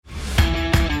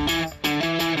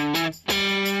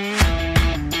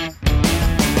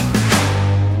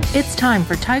It's time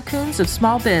for Tycoons of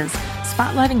Small Biz,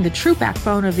 spotlighting the true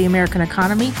backbone of the American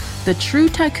economy, the true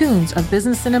tycoons of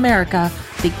business in America,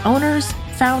 the owners,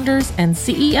 founders, and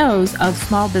CEOs of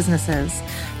small businesses.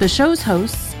 The show's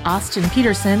hosts, Austin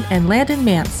Peterson and Landon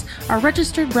Mance, are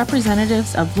registered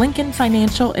representatives of Lincoln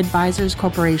Financial Advisors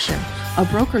Corporation, a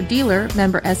broker-dealer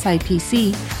member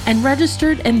SIPC, and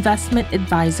registered investment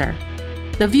advisor.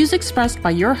 The views expressed by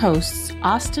your hosts,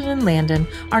 Austin and Landon,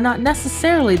 are not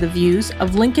necessarily the views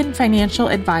of Lincoln Financial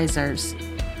Advisors.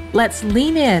 Let's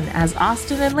lean in as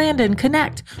Austin and Landon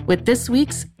connect with this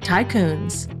week's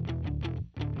Tycoons.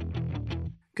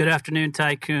 Good afternoon,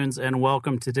 Tycoons, and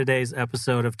welcome to today's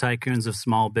episode of Tycoons of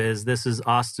Small Biz. This is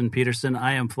Austin Peterson.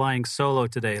 I am flying solo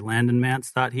today. Landon Mance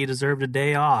thought he deserved a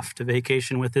day off to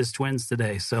vacation with his twins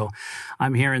today. So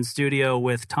I'm here in studio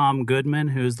with Tom Goodman,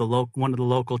 who's one of the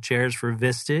local chairs for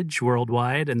Vistage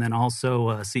worldwide, and then also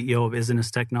CEO of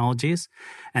Isness Technologies,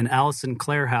 and Alison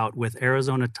Claerhout with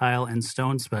Arizona Tile and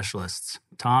Stone Specialists.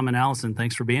 Tom and Alison,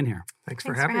 thanks for being here. Thanks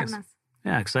for having us.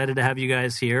 Yeah, excited to have you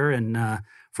guys here. And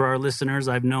for our listeners,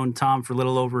 I've known Tom for a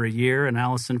little over a year and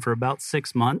Alison for about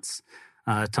 6 months.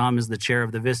 Tom is the chair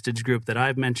of the Vistage group that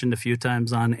I've mentioned a few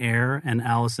times on air, and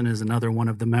Alison is another one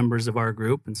of the members of our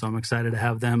group. And so I'm excited to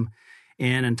have them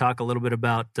in and talk a little bit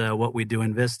about what we do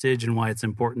in Vistage and why it's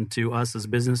important to us as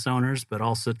business owners, but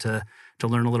also to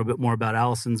learn a little bit more about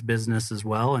Alison's business as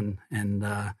well, and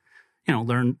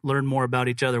learn more about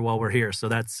each other while we're here. So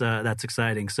that's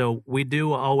exciting. So we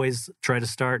do always try to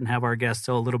start and have our guests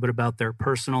tell a little bit about their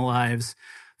personal lives,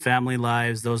 family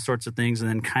lives, those sorts of things, and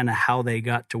then kind of how they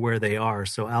got to where they are.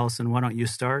 So Alison, why don't you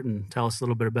start and tell us a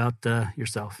little bit about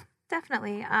yourself?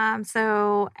 Definitely.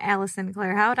 So Alison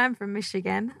Claerhout, I'm from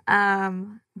Michigan,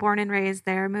 born and raised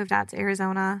there, moved out to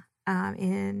Arizona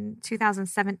in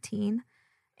 2017.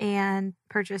 And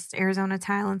purchased Arizona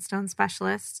Tile and Stone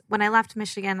Specialists. When I left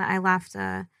Michigan, I left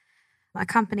a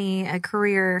company, a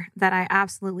career that I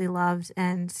absolutely loved,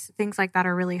 and things like that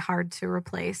are really hard to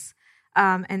replace.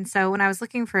 And so when I was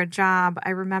looking for a job, I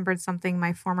remembered something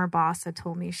my former boss had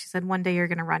told me. She said, one day you're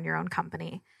going to run your own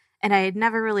company. And I had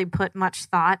never really put much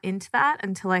thought into that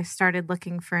until I started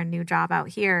looking for a new job out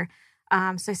here.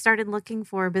 So I started looking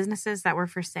for businesses that were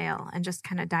for sale and just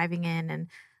kind of diving in and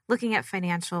looking at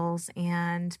financials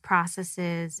and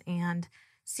processes and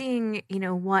seeing,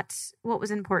 what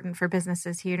was important for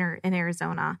businesses here in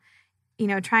Arizona,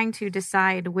 trying to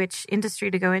decide which industry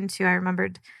to go into. I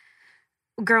remembered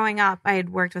growing up, I had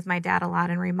worked with my dad a lot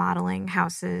in remodeling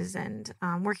houses and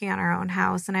working on our own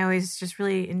house. And I always just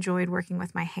really enjoyed working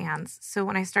with my hands. So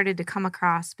when I started to come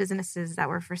across businesses that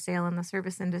were for sale in the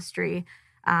service industry,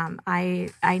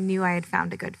 I knew I had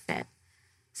found a good fit.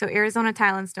 So Arizona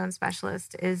Tile and Stone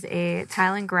Specialist is a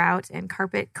tile and grout and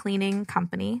carpet cleaning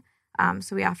company.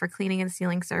 So we offer cleaning and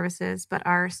sealing services, but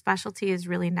our specialty is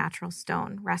really natural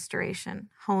stone restoration,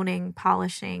 honing,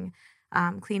 polishing,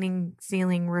 cleaning,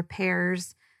 sealing,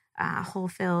 repairs, hole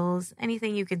fills,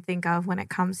 anything you can think of when it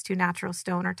comes to natural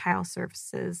stone or tile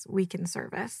surfaces, we can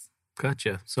service.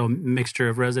 Gotcha. So mixture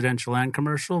of residential and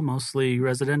commercial, mostly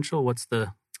residential. What's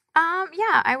the...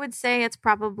 Yeah, I would say it's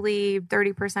probably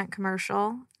 30%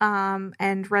 commercial,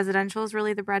 and residential is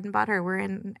really the bread and butter. We're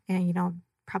in,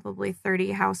 probably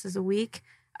 30 houses a week,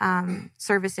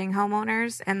 servicing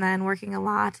homeowners, and then working a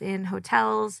lot in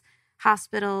hotels,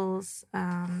 hospitals,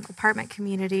 apartment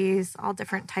communities, all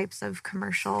different types of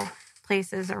commercial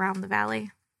places around the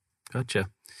valley. Gotcha.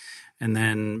 And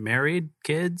then married,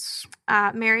 kids?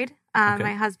 Married. Okay.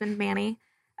 My husband, Manny.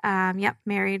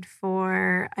 Married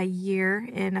for a year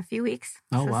in a few weeks.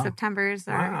 Oh, so wow.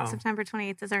 Wow. September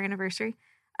 28th is our anniversary.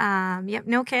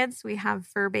 No kids. We have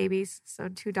fur babies, so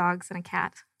 2 dogs and a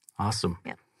cat. Awesome.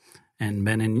 Yep. And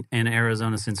been in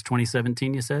Arizona since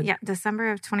 2017, you said? Yeah, December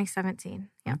of 2017.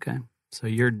 Yep. Okay. So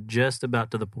you're just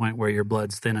about to the point where your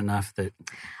blood's thin enough that...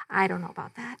 I don't know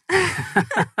about that.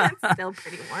 It's still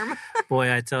pretty warm.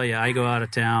 Boy, I tell you, I go out of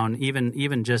town,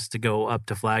 even just to go up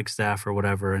to Flagstaff or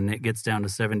whatever, and it gets down to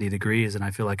 70 degrees, and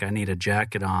I feel like I need a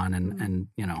jacket on. And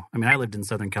I lived in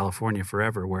Southern California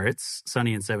forever, where it's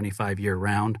sunny and 75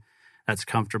 year-round. That's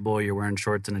comfortable. You're wearing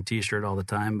shorts and a T-shirt all the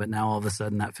time, but now all of a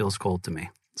sudden that feels cold to me.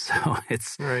 So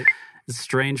it's a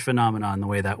strange phenomenon, the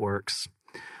way that works.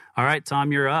 All right,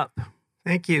 Tom, you're up.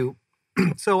 Thank you.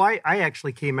 So I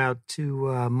actually came out to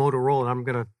Motorola, and I'm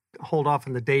going to hold off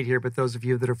on the date here, but those of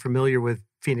you that are familiar with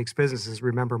Phoenix businesses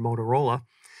remember Motorola.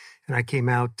 And I came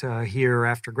out here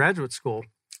after graduate school,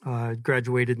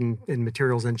 graduated in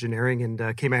materials engineering,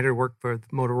 and came out here to work for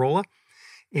Motorola.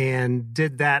 And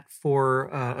did that for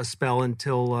a spell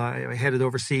until I headed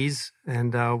overseas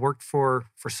and worked for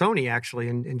Sony, actually,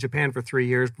 in Japan for 3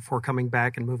 years before coming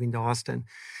back and moving to Austin.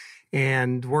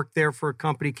 and worked there for a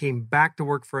company, came back to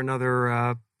work for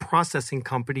another processing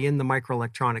company in the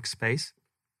microelectronics space.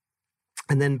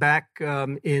 And then back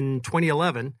in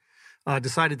 2011,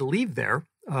 decided to leave there.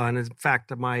 And in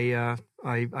fact,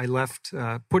 I left,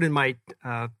 put in my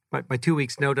 2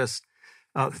 weeks notice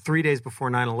 3 days before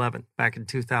 9/11 back in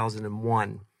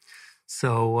 2001.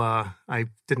 So I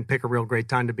didn't pick a real great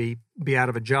time to be out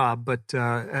of a job. But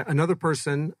another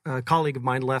person, a colleague of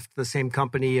mine, left the same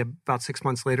company about 6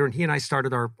 months later, and he and I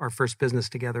started our first business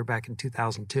together back in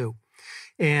 2002.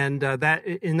 And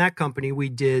in that company, we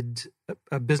did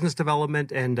business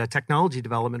development and technology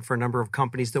development for a number of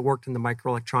companies that worked in the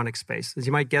microelectronics space. As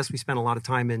you might guess, we spent a lot of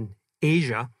time in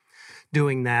Asia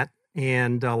doing that,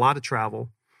 and a lot of travel.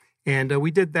 And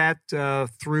we did that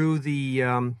through the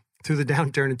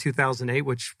downturn in 2008,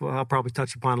 which I'll probably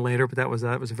touch upon later, but that was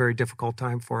a very difficult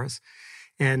time for us.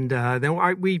 And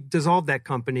then we dissolved that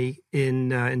company in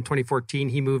 2014.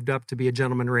 He moved up to be a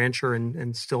gentleman rancher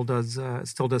and still does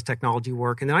technology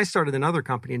work. And then I started another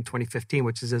company in 2015,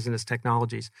 which is Business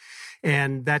Technologies.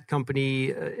 And that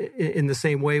company, in the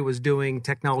same way, was doing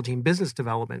technology and business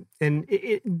development. And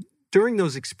during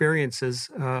those experiences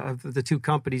of the two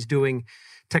companies doing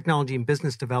technology and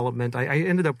business development, I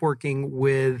ended up working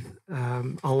with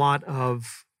a lot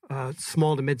of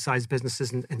small to mid-sized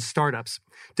businesses and startups.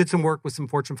 Did some work with some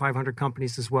Fortune 500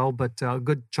 companies as well, but a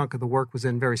good chunk of the work was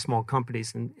in very small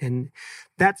companies. And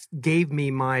that gave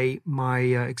me my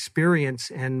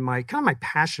experience and my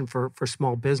passion for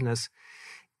small business.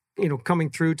 Coming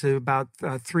through to about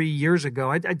 3 years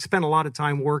ago, I'd spent a lot of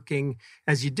time working,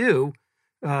 as you do.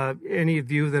 Any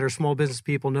of you that are small business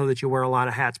people know that you wear a lot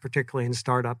of hats, particularly in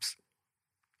startups.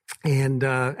 And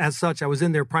as such, I was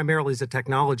in there primarily as a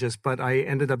technologist, but I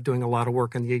ended up doing a lot of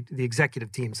work on the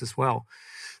executive teams as well.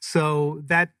 So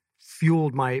that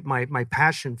fueled my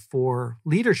passion for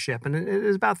leadership. And it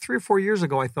was about 3 or 4 years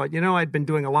ago, I thought, I'd been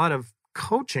doing a lot of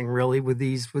coaching really with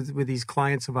these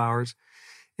clients of ours.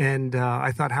 And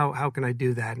I thought, how can I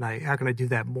do that? And how can I do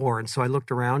that more? And so I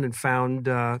looked around and found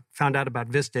out about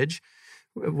Vistage,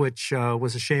 which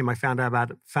was a shame. I found out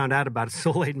about it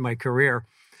so late in my career.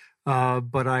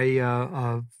 But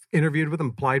I interviewed with him,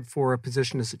 applied for a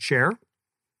position as a chair,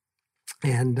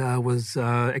 and was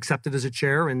accepted as a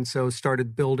chair. And so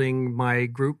started building my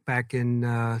group back in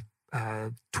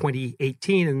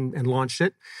 2018 and launched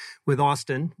it with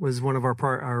Austin, was one of our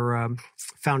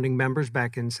founding members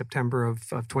back in September of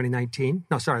 2019.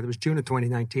 No, sorry, that was June of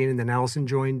 2019. And then Alison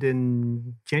joined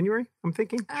in January, I'm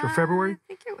thinking, or February?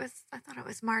 I thought it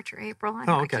was March or April. I'm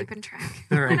not keeping track.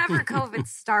 All right. Whenever COVID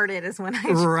started is when I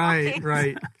joined.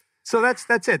 Right. So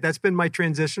that's it. That's been my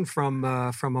transition from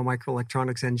a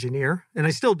microelectronics engineer, and I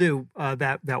still do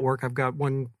that work. I've got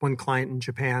one client in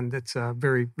Japan that's a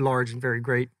very large and very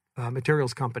great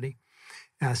materials company.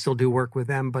 I still do work with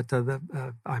them, but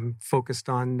I'm focused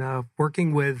on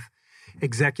working with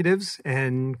executives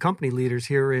and company leaders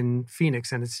here in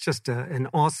Phoenix, and it's just an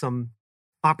awesome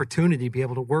opportunity to be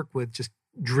able to work with just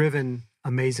driven,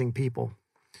 amazing people.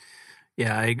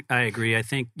 Yeah, I agree. I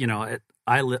think,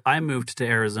 I moved to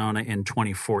Arizona in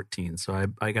 2014, so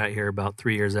I got here about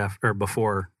 3 years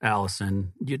before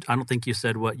Allison. I don't think you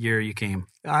said what year you came.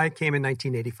 I came in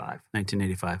 1985.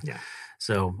 1985. Yeah.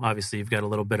 So obviously you've got a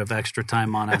little bit of extra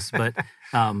time on us, but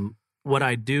what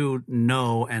I do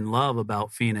know and love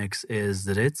about Phoenix is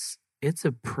that it's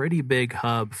a pretty big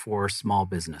hub for small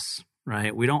business,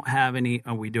 right? We don't have any.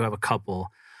 We do have a couple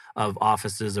of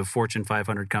offices of Fortune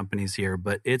 500 companies here,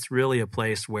 but it's really a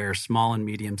place where small and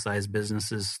medium-sized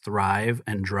businesses thrive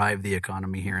and drive the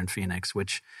economy here in Phoenix,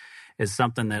 which is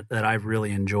something that I've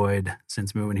really enjoyed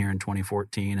since moving here in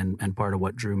 2014 and part of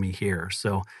what drew me here.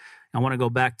 So I want to go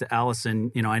back to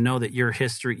Allison. I know that your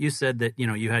history, you said that,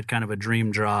 you had kind of a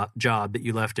dream job that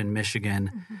you left in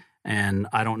Michigan. Mm-hmm. And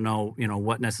I don't know,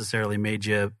 what necessarily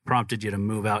prompted you to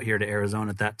move out here to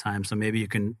Arizona at that time. So maybe you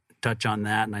can touch on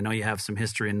that. And I know you have some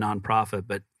history in nonprofit,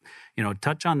 but,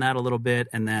 touch on that a little bit.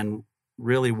 And then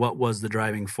really what was the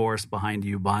driving force behind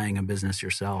you buying a business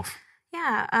yourself?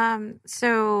 Yeah.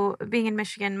 So being in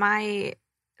Michigan, my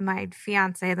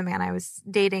fiance, the man I was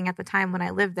dating at the time when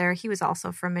I lived there, he was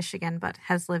also from Michigan, but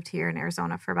has lived here in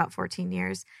Arizona for about 14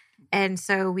 years. And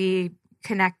so we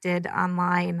connected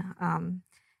online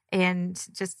and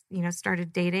just,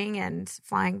 started dating and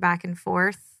flying back and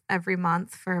forth every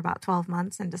month for about 12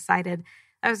 months and decided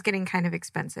that was getting kind of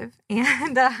expensive.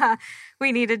 And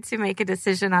we needed to make a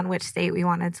decision on which state we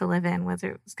wanted to live in,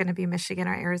 whether it was going to be Michigan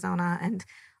or Arizona. And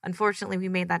unfortunately, we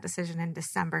made that decision in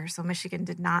December, so Michigan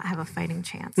did not have a fighting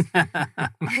chance.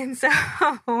 And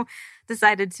so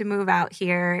decided to move out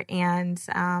here. And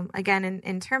again,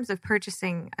 in terms of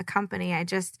purchasing a company, I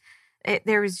just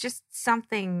there was just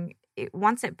something,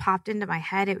 once it popped into my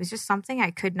head, it was just something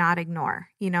I could not ignore.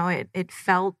 It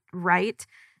felt right.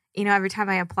 Every time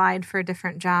I applied for a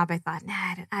different job, I thought,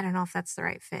 I don't know if that's the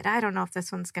right fit. I don't know if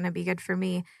this one's going to be good for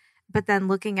me. But then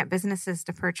looking at businesses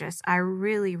to purchase, I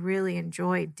really, really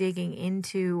enjoyed digging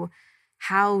into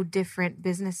how different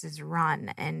businesses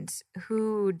run and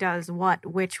who does what,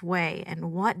 which way,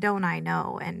 and what don't I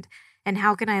know, and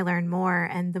how can I learn more.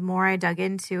 And the more I dug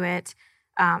into it,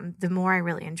 the more I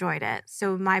really enjoyed it.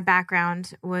 So my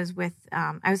background was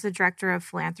I was the director of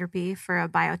philanthropy for a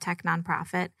biotech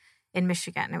nonprofit in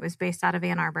Michigan. It was based out of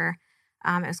Ann Arbor.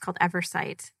 It was called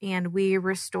Eversight, and we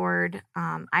restored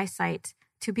eyesight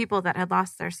to people that had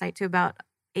lost their sight, to about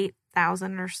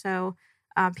 8,000 or so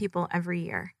people every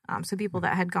year. So people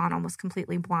that had gone almost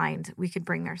completely blind, we could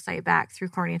bring their sight back through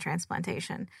cornea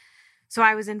transplantation. So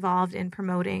I was involved in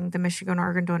promoting the Michigan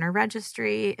Organ Donor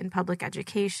Registry, in public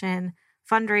education,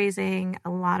 fundraising, a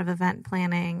lot of event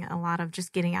planning, a lot of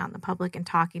just getting out in the public and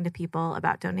talking to people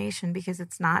about donation, because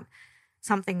it's not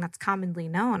something that's commonly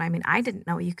known. I mean, I didn't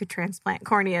know you could transplant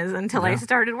corneas until I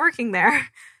started working there.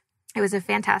 It was a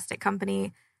fantastic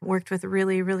company, worked with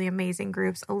really, really amazing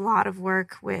groups, a lot of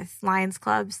work with Lions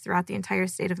clubs throughout the entire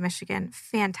state of Michigan.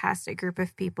 Fantastic group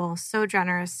of people, so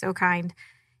generous, so kind.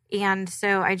 And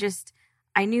so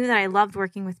I knew that I loved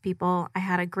working with people. I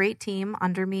had a great team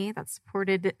under me that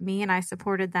supported me, and I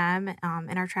supported them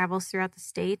in our travels throughout the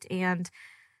state. And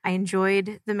I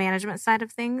enjoyed the management side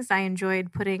of things. I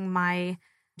enjoyed putting my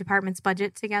department's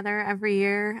budget together every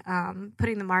year,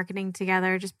 putting the marketing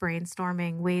together, just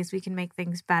brainstorming ways we can make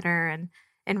things better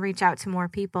and reach out to more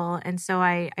people. And so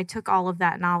I took all of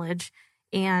that knowledge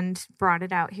and brought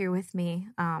it out here with me,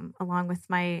 along with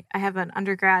I have an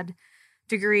undergrad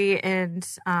degree in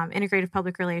integrative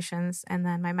public relations, and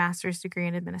then my master's degree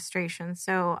in administration.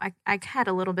 So I had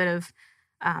a little bit of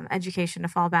education to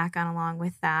fall back on along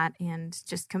with that, and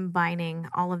just combining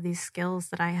all of these skills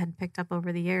that I had picked up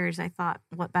over the years. I thought,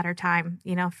 what better time,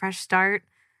 fresh start.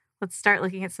 Let's start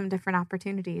looking at some different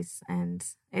opportunities, and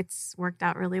it's worked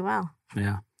out really well.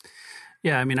 Yeah.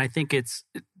 I mean, I think it's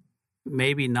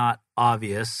maybe not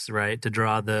obvious, right, to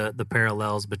draw the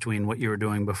parallels between what you were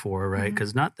doing before, right?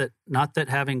 Because not that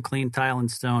having clean tile and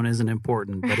stone isn't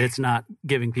important, but it's not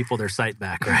giving people their sight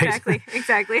back, right?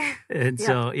 Exactly. And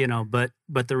so,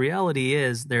 but the reality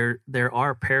is there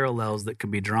are parallels that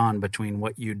can be drawn between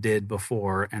what you did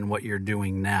before and what you're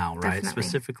doing now, right? Definitely.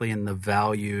 Specifically in the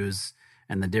values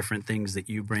and the different things that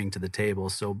you bring to the table.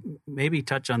 So maybe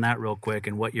touch on that real quick,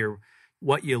 and what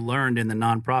you learned in the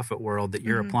nonprofit world that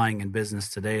you're applying in business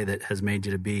today that has made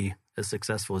you to be as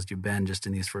successful as you've been just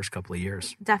in these first couple of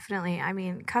years. Definitely. I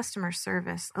mean, customer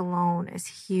service alone is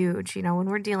huge. When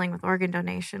we're dealing with organ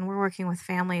donation, we're working with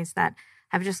families that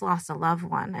have just lost a loved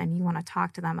one, and you want to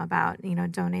talk to them about,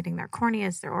 donating their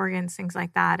corneas, their organs, things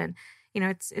like that. And,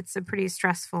 it's a pretty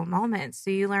stressful moment.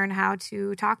 So you learn how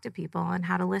to talk to people and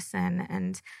how to listen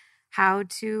and how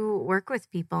to work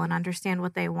with people and understand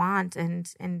what they want and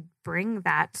bring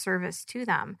that service to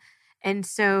them. And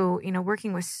so,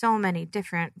 working with so many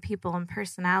different people and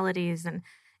personalities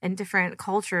and different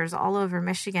cultures all over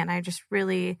Michigan,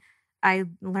 I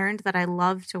learned that I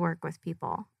love to work with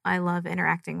people. I love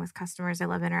interacting with customers. I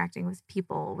love interacting with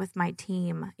people, with my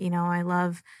team. I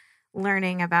love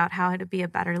learning about how to be a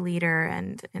better leader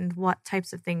and what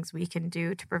types of things we can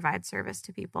do to provide service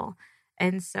to people.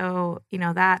 And so,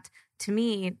 that to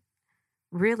me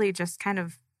really just kind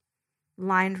of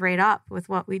lined right up with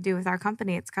what we do with our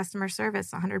company. It's customer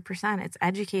service 100%. It's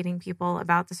educating people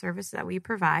about the service that we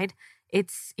provide.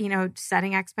 It's,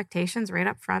 setting expectations right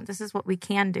up front. This is what we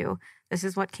can do. This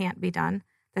is what can't be done.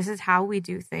 This is how we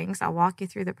do things. I'll walk you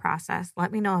through the process.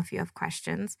 Let me know if you have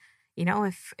questions.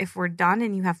 If we're done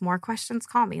and you have more questions,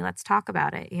 call me. Let's talk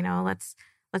about it.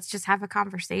 Let's just have a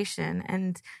conversation.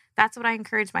 And that's what I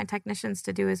encourage my technicians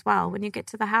to do as well. When you get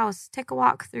to the house, take a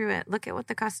walk through it. Look at what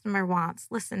the customer wants.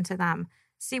 Listen to them.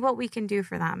 See what we can do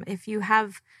for them. If you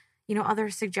have, other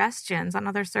suggestions on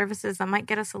other services that might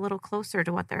get us a little closer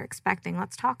to what they're expecting,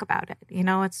 let's talk about it.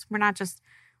 We're not just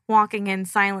walking in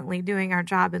silently doing our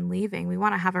job and leaving. We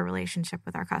want to have a relationship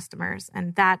with our customers.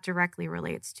 And that directly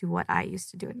relates to what I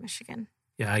used to do in Michigan.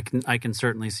 Yeah, I can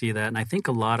certainly see that. And I think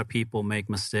a lot of people make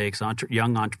mistakes,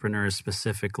 young entrepreneurs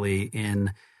specifically,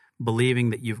 in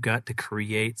believing that you've got to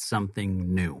create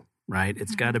something new, right?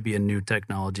 It's got to be a new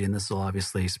technology. And this will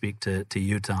obviously speak to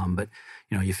you, Tom. But,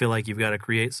 you feel like you've got to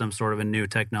create some sort of a new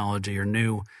technology or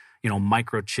new,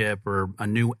 microchip or a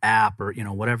new app or,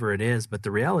 whatever it is. But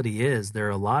the reality is there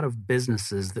are a lot of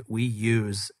businesses that we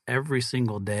use every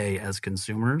single day as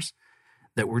consumers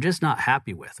that we're just not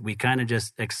happy with. We kind of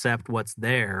just accept what's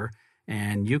there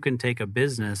And you can take a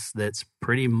business that's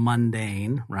pretty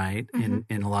mundane, right, in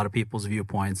a lot of people's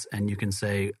viewpoints, and you can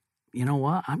say, you know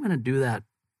what, I'm going to do that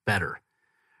better,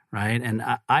 right? And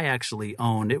I actually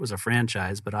owned, it was a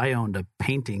franchise, but I owned a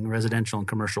residential and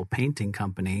commercial painting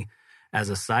company as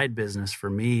a side business for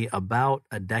me about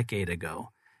a decade ago.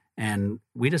 And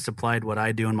we just applied what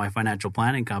I do in my financial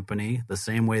planning company the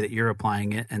same way that you're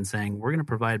applying it and saying, we're going to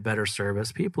provide better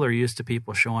service. People are used to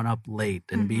people showing up late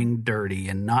and being dirty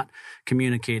and not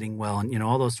communicating well and,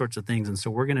 all those sorts of things. And so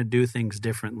we're going to do things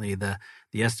differently. The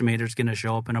estimator's going to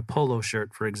show up in a polo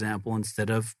shirt, for example,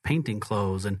 instead of painting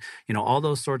clothes and, all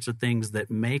those sorts of things that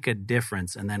make a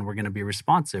difference. And then we're going to be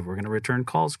responsive. We're going to return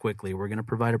calls quickly. We're going to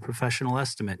provide a professional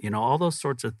estimate, all those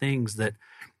sorts of things that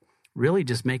really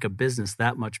just make a business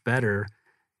that much better.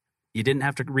 You didn't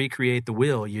have to recreate the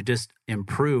wheel. You just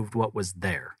improved what was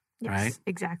there, right? Yes,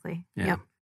 exactly. Yeah. Yep.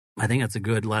 I think that's a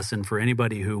good lesson for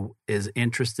anybody who is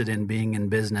interested in being in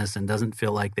business and doesn't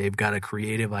feel like they've got a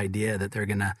creative idea that they're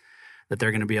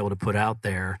gonna be able to put out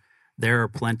there. There are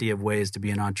plenty of ways to be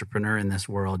an entrepreneur in this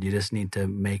world. You just need to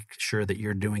make sure that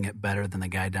you're doing it better than the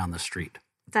guy down the street.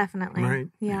 Definitely. Right.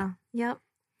 Yeah. Yep.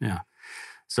 Yeah.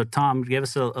 So, Tom, give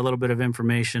us a little bit of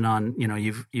information on,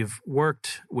 you've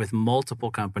worked with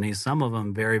multiple companies, some of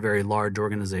them very, very large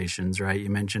organizations, right? You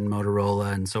mentioned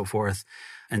Motorola and so forth.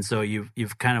 And so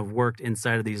you've kind of worked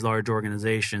inside of these large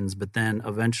organizations, but then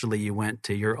eventually you went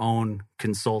to your own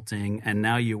consulting, and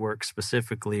now you work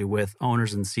specifically with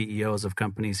owners and CEOs of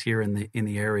companies here in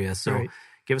the area. So Right.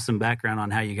 Give us some background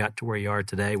on how you got to where you are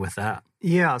today with that.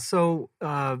 Yeah. So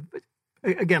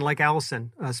again, like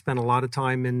Alison, spent a lot of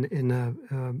time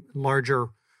in larger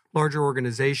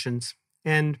organizations,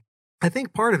 and I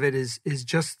think part of it is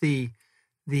just the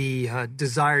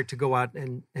desire to go out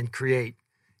and create.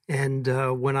 And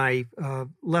when I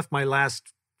left my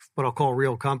last, what I'll call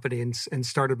real company, and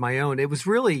started my own, it was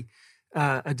really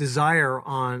a desire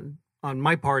on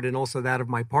my part and also that of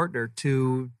my partner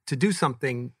to do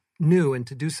something new and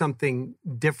to do something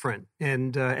different.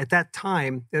 And at that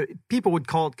time, people would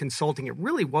call it consulting. It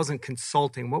really wasn't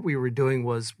consulting. What we were doing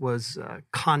was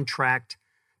contract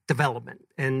development.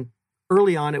 And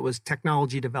early on, it was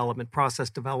technology development,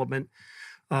 process development.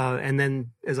 And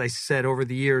then, as I said, over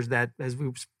the years,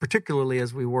 particularly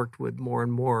as we worked with more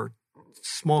and more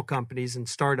small companies and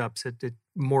startups, it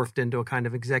morphed into a kind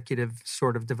of executive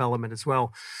sort of development as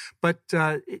well. But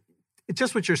it's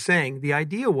just what you're saying. The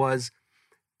idea was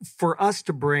for us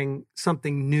to bring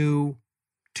something new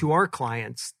to our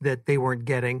clients that they weren't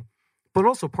getting, but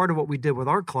also part of what we did with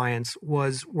our clients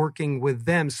was working with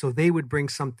them so they would bring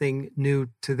something new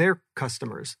to their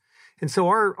customers. And so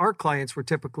our clients were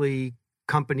typically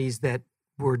companies that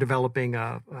were developing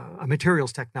a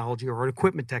materials technology or an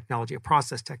equipment technology, a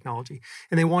process technology,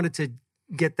 and they wanted to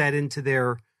get that into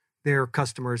their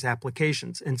customers'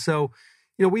 applications. And so,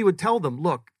 we would tell them,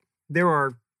 look, there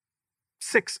are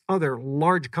 6 other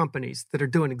large companies that are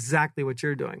doing exactly what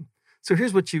you're doing. So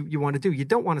here's what you want to do. You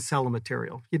don't want to sell a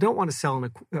material. You don't want to sell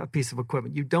a piece of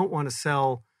equipment. You don't want to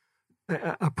sell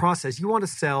a process. You want to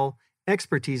sell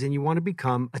expertise, and you want to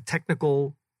become a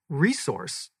technical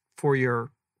resource for your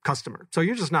customer. So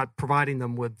you're just not providing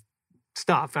them with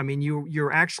stuff. I mean,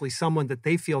 you're actually someone that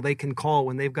they feel they can call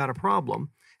when they've got a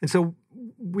problem. And so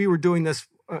we were doing this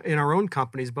in our own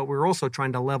companies, but we were also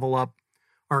trying to level up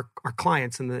our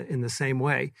clients in the same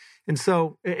way. And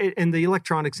so in the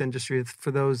electronics industry,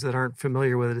 for those that aren't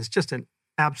familiar with it, it's just an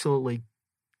absolutely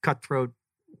cutthroat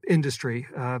industry.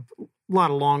 A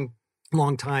lot of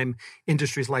long time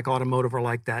industries like automotive are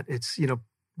like that. It's,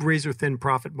 razor thin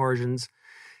profit margins.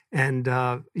 And,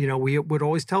 we would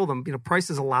always tell them, price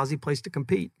is a lousy place to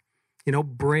compete.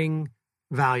 Bring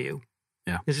value.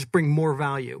 Yeah. Just bring more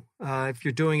value. If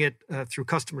you're doing it through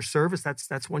customer service,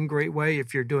 that's one great way.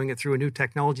 If you're doing it through a new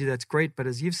technology, that's great. But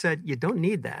as you've said, you don't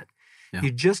need that. Yeah.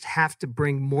 You just have to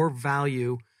bring more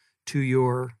value to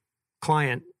your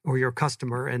client or your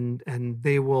customer, and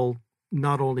they will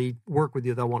not only work with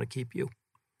you, they'll want to keep you.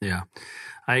 Yeah,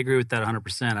 I agree with that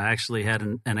 100%. I actually had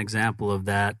an example of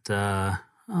that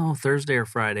Thursday or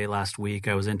Friday last week.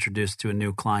 I was introduced to a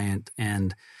new client,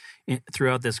 and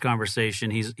throughout this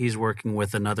conversation, he's working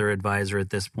with another advisor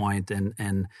at this point,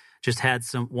 and just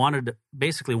wanted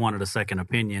a second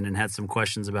opinion and had some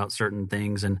questions about certain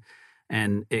things,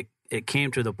 and it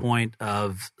came to the point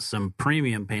of some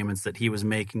premium payments that he was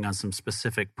making on some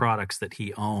specific products that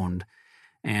he owned.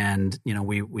 And,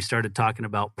 we started talking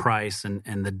about price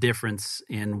and the difference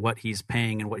in what he's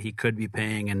paying and what he could be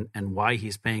paying and why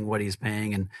he's paying what he's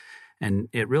paying. And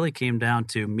it really came down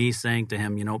to me saying to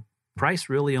him, price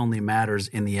really only matters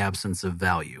in the absence of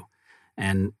value.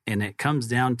 And it comes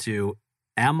down to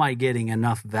am I getting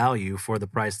enough value for the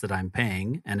price that I'm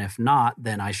paying? And if not,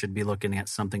 then I should be looking at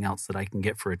something else that I can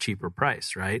get for a cheaper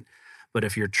price, right? But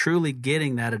if you're truly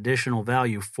getting that additional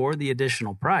value for the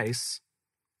additional price,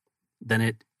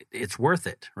 then it's worth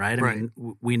it, right? I mean,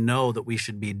 we know that we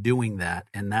should be doing that.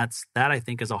 And that I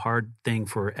think is a hard thing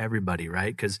for everybody,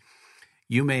 right? Because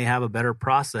you may have a better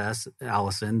process,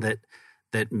 Allison,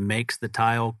 that makes the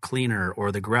tile cleaner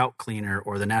or the grout cleaner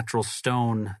or the natural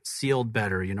stone sealed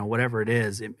better, whatever it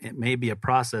is. It may be a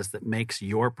process that makes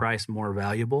your price more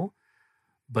valuable.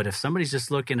 But if somebody's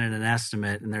just looking at an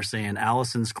estimate and they're saying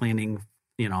Allison's cleaning,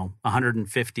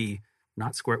 150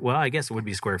 not square, well, I guess it would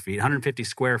be square feet, 150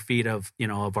 square feet of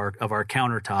our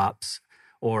countertops,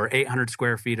 or 800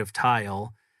 square feet of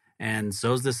tile, and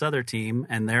so's this other team,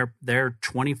 and they're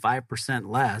 25%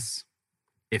 less.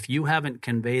 If you haven't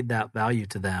conveyed that value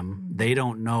to them, they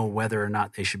don't know whether or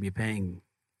not they should be paying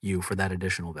you for that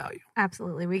additional value.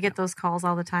 Absolutely. We get those calls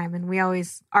all the time, and we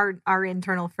always, our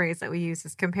internal phrase that we use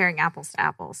is comparing apples to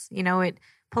apples.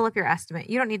 Pull up your estimate.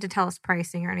 You don't need to tell us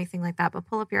pricing or anything like that, but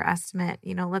pull up your estimate.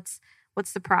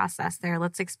 What's the process there?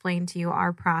 Let's explain to you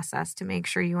our process to make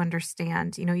sure you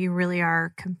understand. You really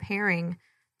are comparing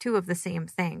two of the same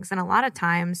things. And a lot of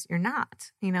times you're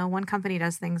not. One company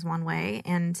does things one way,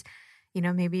 and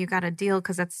maybe you got a deal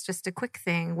because that's just a quick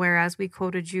thing, whereas we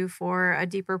quoted you for a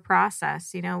deeper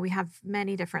process. We have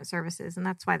many different services, and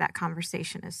that's why that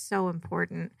conversation is so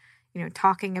important.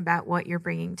 Talking about what you're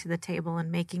bringing to the table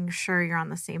and making sure you're on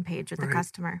the same page with the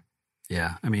customer.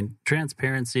 Yeah. I mean,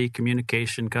 transparency,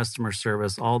 communication, customer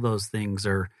service, all those things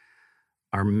are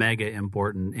mega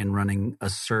important in running a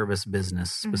service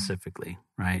business specifically,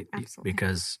 right? Absolutely.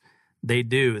 Because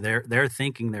they're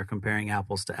thinking they're comparing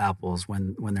apples to apples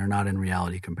when they're not in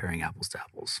reality comparing apples to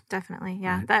apples. Definitely.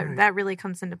 Yeah. Right? That really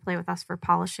comes into play with us for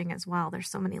polishing as well. There's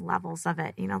so many levels of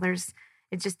it.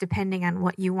 It's just depending on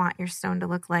what you want your stone to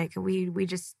look like. We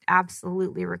just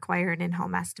absolutely require an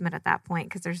in-home estimate at that point,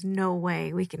 because there's no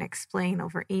way we can explain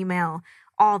over email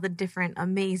all the different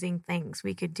amazing things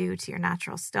we could do to your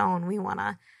natural stone. We want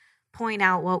to point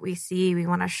out what we see. We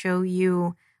want to show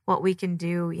you what we can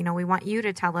do. We want you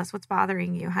to tell us what's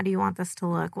bothering you. How do you want this to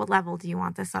look? What level do you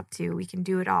want this up to? We can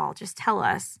do it all. Just tell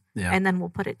us, and then we'll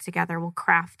put it together. We'll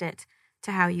craft it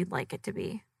to how you'd like it to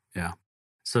be. Yeah.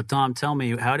 So, Tom, tell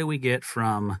me, how do we get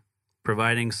from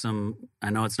providing some,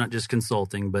 I know it's not just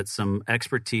consulting, but some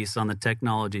expertise on the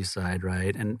technology side,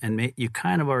 right? And you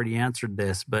kind of already answered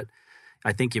this, but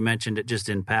I think you mentioned it just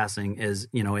in passing, is,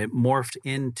 it morphed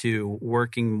into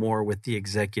working more with the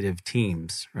executive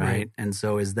teams, right? And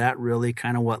so is that really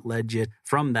kind of what led you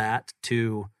from that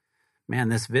to, man,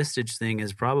 this Vistage thing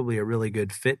is probably a really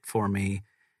good fit for me?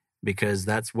 Because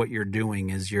that's what you're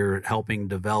doing, is you're helping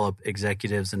develop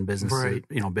executives and business,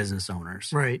 business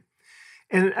owners. Right.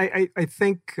 And I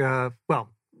think,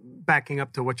 backing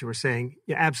up to what you were saying,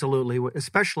 yeah, absolutely.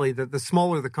 Especially the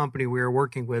smaller the company we are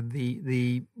working with,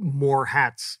 the more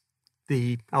hats,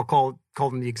 I'll call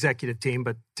them the executive team,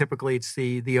 but typically it's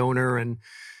the owner and,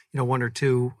 one or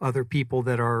two other people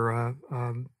that are,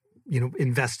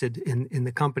 invested in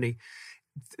the company.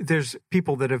 There's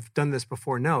people that have done this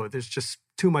before. No, there's just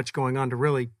too much going on to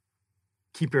really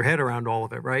keep your head around all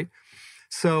of it, right?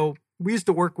 So we used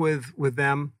to work with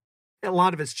them. A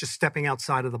lot of it's just stepping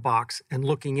outside of the box and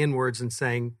looking inwards and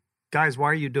saying, guys, why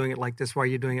are you doing it like this? Why are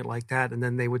you doing it like that? And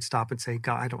then they would stop and say,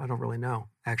 God, I don't really know.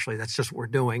 Actually, that's just what we're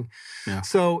doing. Yeah.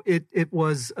 So it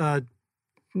was,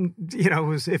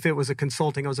 if it was a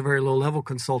consulting, it was a very low level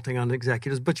consulting on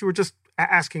executives, but you were just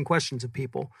asking questions of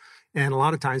people. And a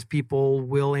lot of times people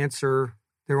will answer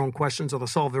their own questions or they'll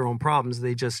solve their own problems.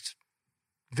 They just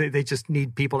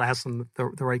need people to ask them the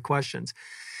right questions.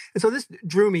 And so this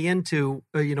drew me into,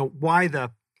 why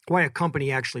a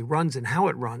company actually runs and how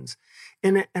it runs.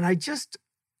 And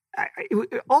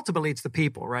ultimately it's the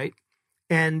people, right?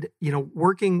 And,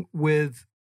 working with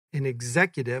an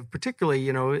executive, particularly,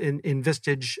 in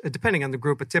Vistage, depending on the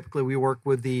group, but typically we work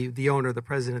with the owner, the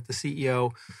president, the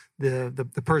CEO,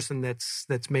 the person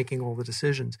that's making all the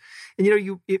decisions. And,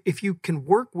 if you can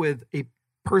work with a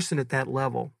person at that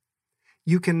level,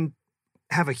 you can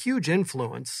have a huge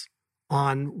influence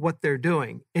on what they're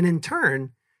doing. And in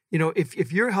turn,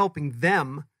 if you're helping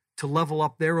them to level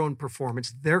up their own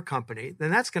performance, their company, then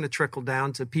that's going to trickle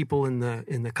down to people in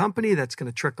the company. That's going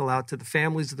to trickle out to the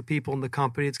families of the people in the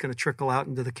company. It's going to trickle out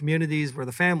into the communities where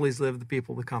the families live, the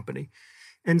people of the company.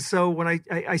 And so when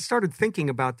I started thinking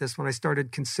about this, when I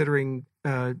started considering,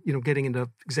 getting into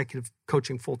executive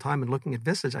coaching full time and looking at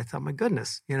Vistage, I thought, my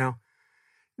goodness,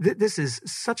 this is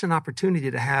such an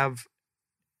opportunity to have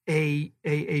a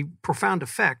profound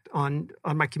effect on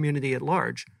my community at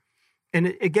large.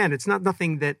 again, it's not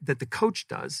nothing that the coach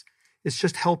does. It's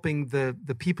just helping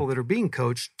the people that are being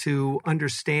coached to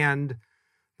understand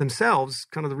themselves,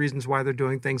 kind of the reasons why they're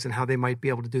doing things and how they might be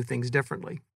able to do things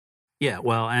differently. Yeah,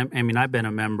 well, I mean, I've been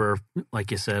a member,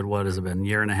 like you said, what has it been, a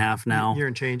year and a half now? Year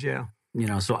and change, yeah.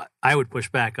 So I would push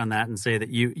back on that and say that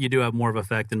you do have more of an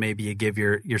effect than maybe you give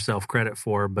yourself credit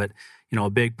for. But, a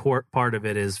big part of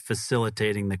it is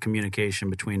facilitating the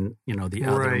communication between, the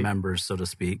other members, so to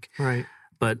speak. Right.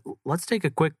 But let's take a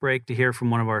quick break to hear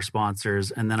from one of our sponsors.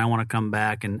 And then I want to come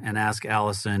back and ask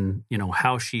Alison,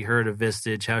 how she heard of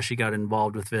Vistage, how she got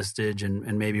involved with Vistage,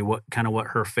 and maybe what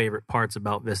her favorite parts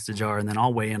about Vistage are. And then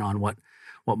I'll weigh in on what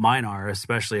mine are,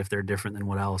 especially if they're different than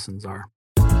what Alison's are.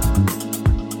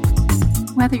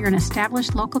 Whether you're an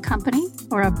established local company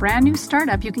or a brand new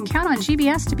startup, you can count on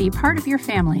GBS to be part of your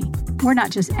family. We're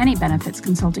not just any benefits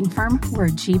consulting firm, we're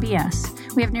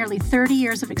GBS. We have nearly 30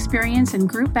 years of experience in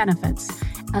group benefits,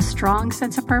 a strong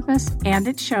sense of purpose, and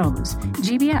it shows.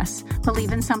 GBS,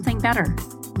 believe in something better.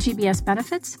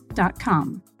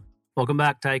 gbsbenefits.com. Welcome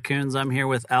back, Tycoons. I'm here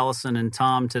with Alison and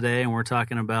Tom today, and we're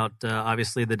talking about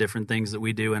obviously the different things that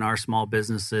we do in our small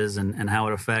businesses and how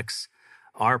it affects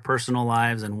our personal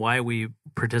lives and why we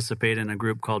participate in a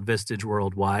group called Vistage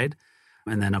Worldwide.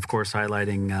 And then, of course,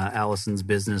 highlighting Alison's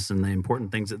business and the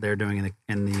important things that they're doing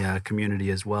in the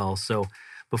community as well. So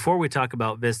before we talk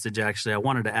about Vistage, actually, I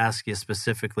wanted to ask you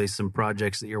specifically some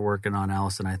projects that you're working on,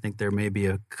 Alison. I think there may be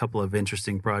a couple of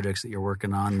interesting projects that you're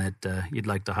working on that you'd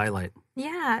like to highlight.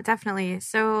 Yeah, definitely.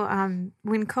 So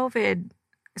when COVID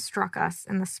struck us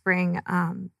in the spring,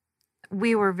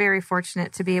 we were very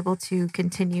fortunate to be able to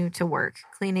continue to work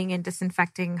cleaning and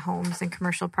disinfecting homes and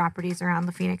commercial properties around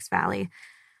the Phoenix Valley.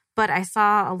 But I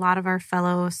saw a lot of our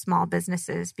fellow small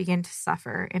businesses begin to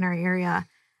suffer in our area.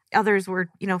 Others were,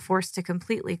 forced to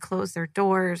completely close their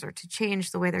doors or to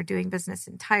change the way they're doing business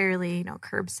entirely,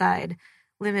 curbside,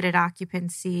 limited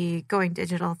occupancy, going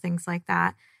digital, things like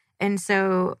that. And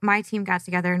so my team got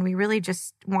together and we really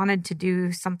just wanted to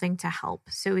do something to help.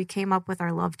 So we came up with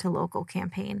our Love to Local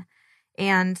campaign.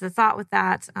 And the thought with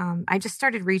that, I just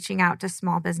started reaching out to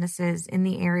small businesses in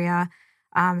the area,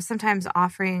 sometimes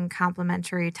offering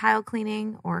complimentary tile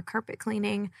cleaning or carpet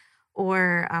cleaning,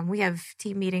 or we have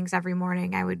team meetings every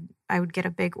morning. I would get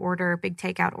a big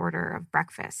takeout order of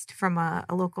breakfast from a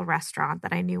local restaurant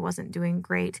that I knew wasn't doing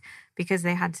great because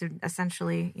they had to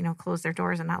essentially, close their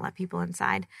doors and not let people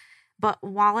inside. But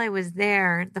while I was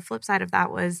there, the flip side of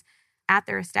that was, at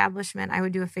their establishment, I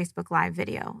would do a Facebook Live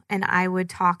video and I would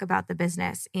talk about the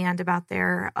business and about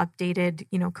their updated,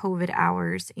 COVID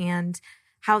hours and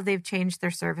how they've changed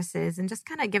their services and just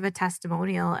kind of give a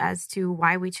testimonial as to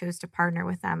why we chose to partner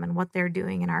with them and what they're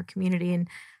doing in our community and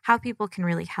how people can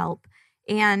really help.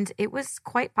 And it was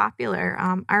quite popular.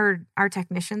 Our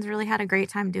technicians really had a great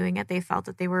time doing it. They felt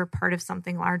that they were part of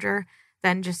something larger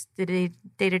than just the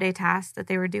day-to-day tasks that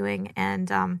they were doing.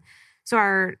 And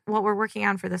so what we're working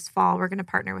on for this fall, we're going to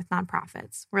partner with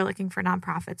nonprofits. We're looking for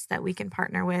nonprofits that we can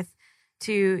partner with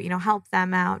to, help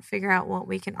them out, figure out what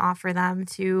we can offer them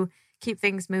to keep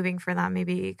things moving for them,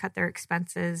 maybe cut their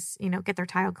expenses, get their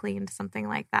tile cleaned, something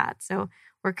like that. So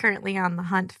we're currently on the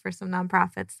hunt for some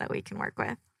nonprofits that we can work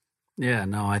with. Yeah,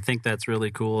 no, I think that's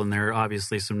really cool. And there are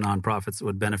obviously some nonprofits that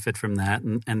would benefit from that.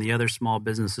 And the other small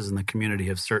businesses in the community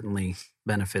have certainly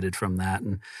benefited from that.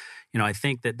 And, I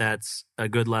think that that's a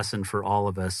good lesson for all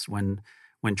of us. When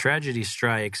tragedy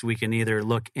strikes, we can either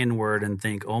look inward and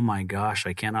think, oh my gosh,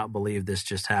 I cannot believe this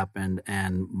just happened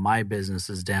and my business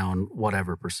is down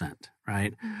whatever percent,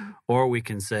 right? Mm-hmm. Or we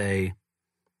can say,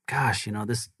 gosh,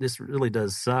 this really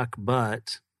does suck,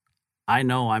 but I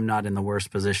know I'm not in the worst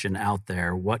position out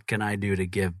there. What can I do to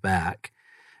give back?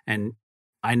 And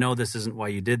I know this isn't why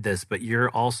you did this, but you're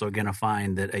also going to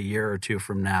find that a year or two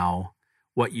from now,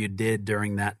 what you did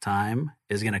during that time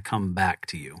is going to come back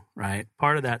to you, right?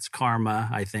 Part of that's karma,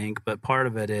 I think, but part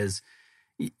of it is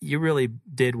you really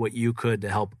did what you could to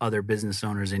help other business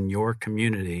owners in your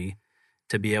community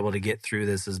to be able to get through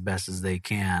this as best as they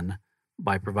can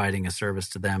by providing a service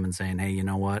to them and saying, hey, you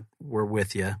know what? We're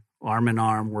with you. Arm in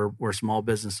arm, we're small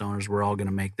business owners. We're all going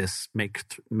to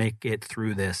make it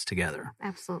through this together.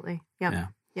 Absolutely. Yep. Yeah.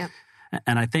 Yep.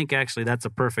 And I think actually that's a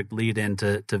perfect lead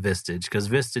into Vistage because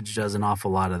Vistage does an awful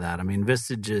lot of that. I mean,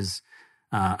 Vistage is,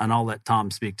 and I'll let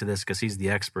Tom speak to this because he's the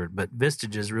expert, but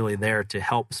Vistage is really there to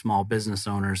help small business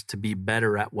owners to be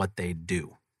better at what they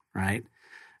do, right?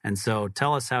 And so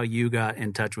tell us how you got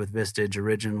in touch with Vistage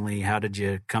originally. How did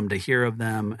you come to hear of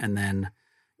them? And then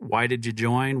why did you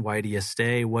join? Why do you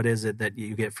stay? What is it that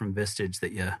you get from Vistage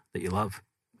that you love?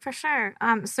 For sure.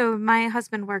 So my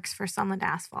husband works for Sunland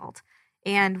Asphalt.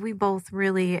 And we both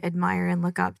really admire and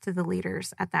look up to the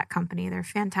leaders at that company. They're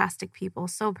fantastic people,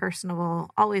 so personable,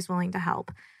 always willing to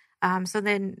help. So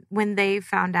then when they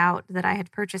found out that I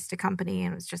had purchased a company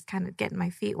and was just kind of getting my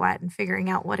feet wet and figuring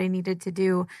out what I needed to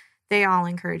do, they all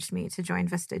encouraged me to join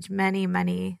Vistage.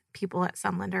 Many people at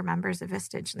Sunland are members of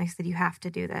Vistage. And they said, you have to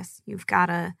do this. You've got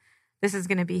to, this is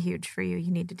going to be huge for you.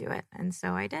 You need to do it. And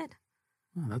so I did.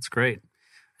 Oh, that's great.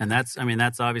 And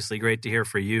that's obviously great to hear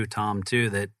for you, Tom,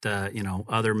 too, that,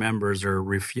 other members are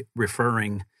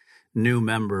referring new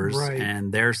members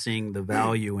and they're seeing the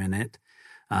value in it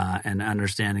and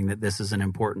understanding that this is an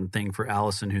important thing for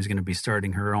Alison, who's going to be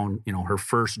starting her own, her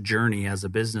first journey as a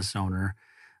business owner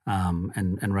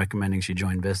and recommending she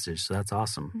join Vistage. So that's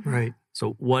awesome. Right.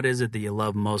 So what is it that you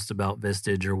love most about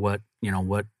Vistage, or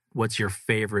what's your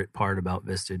favorite part about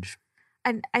Vistage?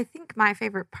 And I think my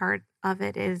favorite part of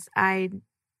it is I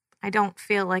don't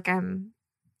feel like I'm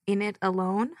in it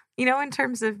alone, in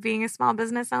terms of being a small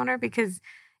business owner, because,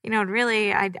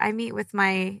 really I meet with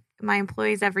my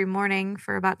employees every morning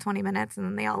for about 20 minutes and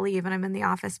then they all leave and I'm in the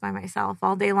office by myself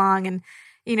all day long. And,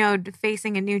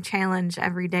 facing a new challenge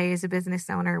every day as a business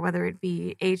owner, whether it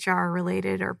be HR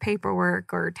related or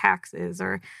paperwork or taxes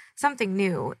or something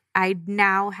new, I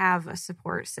now have a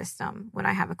support system when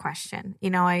I have a question.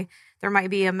 There might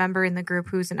be a member in the group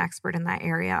who's an expert in that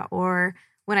area, or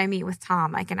when I meet with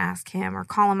Tom, I can ask him or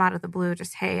call him out of the blue,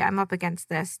 just, hey, I'm up against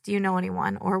this. Do you know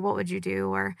anyone? Or what would you do?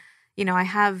 Or, I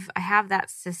have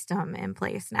that system in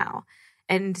place now.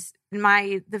 And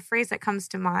the phrase that comes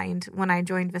to mind when I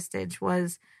joined Vistage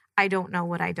was, I don't know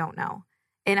what I don't know.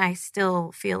 And I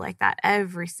still feel like that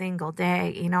every single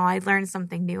day. I learn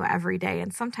something new every day.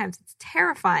 And sometimes it's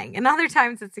terrifying and other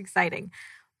times it's exciting.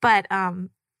 But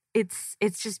it's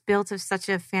just built of such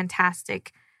a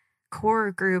fantastic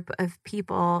core group of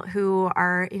people who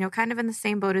are, kind of in the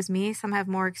same boat as me. Some have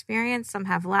more experience, some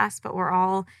have less, but we're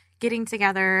all getting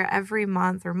together every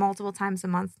month or multiple times a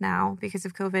month now because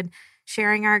of COVID,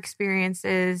 sharing our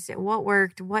experiences, what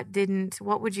worked, what didn't,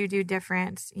 what would you do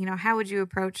different, how would you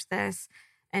approach this,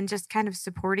 and just kind of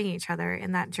supporting each other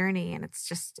in that journey. And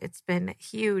it's been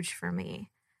huge for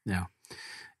me. Yeah.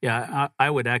 Yeah,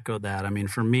 I would echo that. I mean,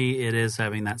 for me, it is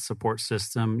having that support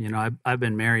system. I've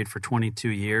been married for 22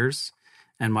 years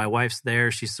and my wife's there.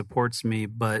 She supports me,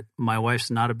 but my wife's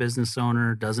not a business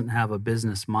owner, doesn't have a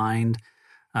business mind,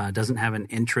 doesn't have an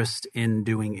interest in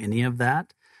doing any of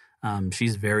that.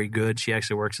 She's very good. She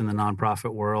actually works in the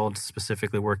nonprofit world,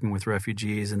 specifically working with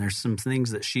refugees. And there's some things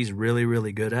that she's really,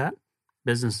 really good at.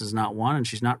 Business is not one, and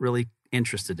she's not really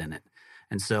interested in it.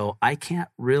 And so I can't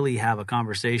really have a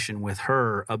conversation with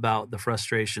her about the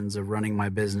frustrations of running my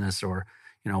business or,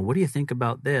 what do you think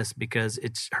about this? Because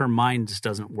her mind just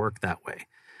doesn't work that way.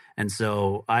 And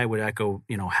so I would echo,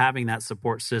 having that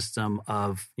support system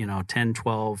of, 10,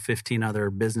 12, 15 other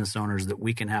business owners that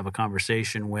we can have a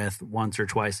conversation with once or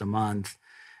twice a month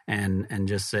and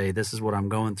just say, this is what I'm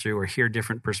going through, or hear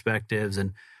different perspectives.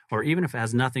 Or even if it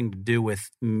has nothing to do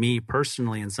with me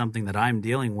personally and something that I'm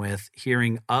dealing with,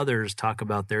 hearing others talk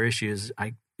about their issues,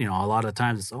 a lot of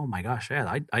times it's, oh my gosh,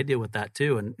 yeah, I deal with that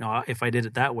too. And if I did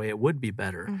it that way, it would be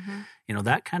better. Mm-hmm.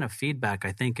 That kind of feedback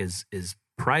I think is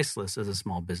priceless as a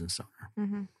small business owner.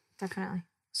 Mm-hmm. Definitely.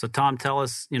 So Tom, tell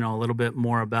us, a little bit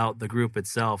more about the group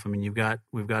itself. I mean,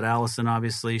 we've got Alison,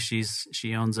 obviously.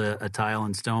 She owns a tile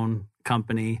and stone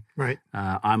company. Right.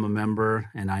 I'm a member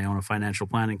and I own a financial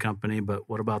planning company, but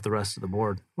what about the rest of the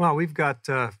board? Well, we've got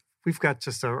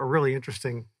just a really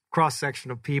interesting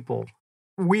cross-section of people.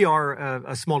 We are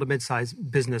a small to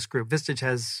mid-sized business group. Vistage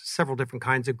has several different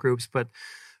kinds of groups, but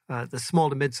the small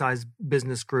to mid-sized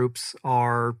business groups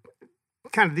are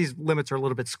kind of, these limits are a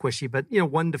little bit squishy, but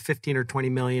 1 to 15 or 20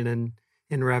 million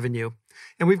in revenue.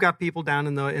 And we've got people down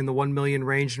in the 1 million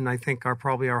range, and I think our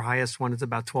highest one is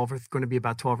about 12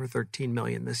 or 13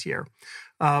 million this year.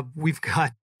 We've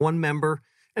got one member,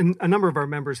 and a number of our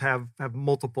members have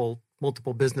multiple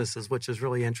businesses, which is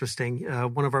really interesting.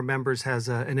 One of our members has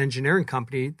an engineering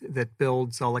company that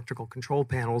builds electrical control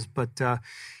panels, but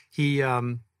he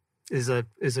is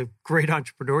a great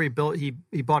entrepreneur.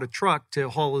 He bought a truck to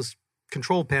haul his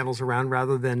control panels around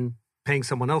rather than paying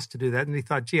someone else to do that. And he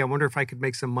thought, gee, I wonder if I could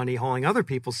make some money hauling other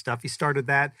people's stuff. He started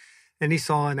that, and he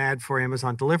saw an ad for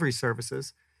Amazon delivery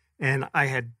services. And I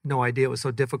had no idea it was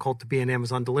so difficult to be an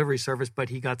Amazon delivery service, but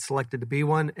he got selected to be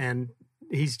one. And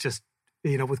he's just,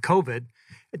 with COVID,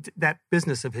 that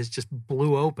business of his just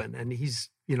blew open. And he's,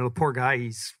 the poor guy,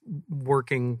 he's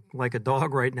working like a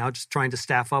dog right now, just trying to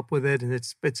staff up with it. And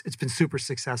it's been super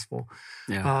successful.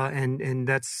 Yeah. And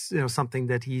that's, something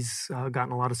that he's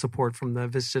gotten a lot of support from our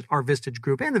Vistage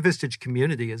group and the Vistage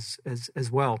community as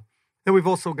well. And we've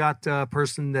also got a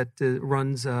person that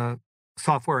runs a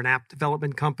software and app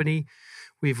development company.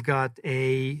 We've got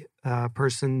a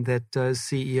person that is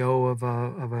CEO of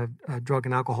a drug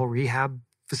and alcohol rehab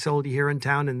facility here in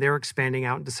town, and they're expanding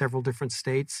out into several different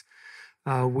states.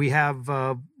 We have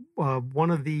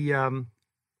one of the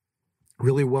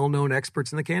really well-known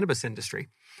experts in the cannabis industry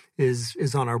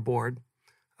is on our board.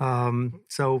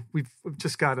 So we've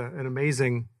just got an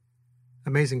amazing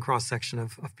cross-section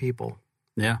of people.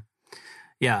 Yeah.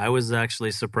 Yeah, I was actually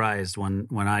surprised when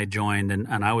I joined,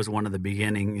 and I was one of the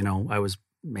beginning, you know, I was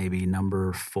maybe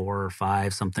number 4 or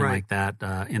 5, something like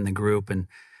that in the group. And,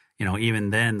 you know,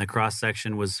 even then the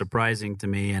cross-section was surprising to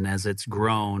me. And as it's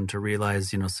grown to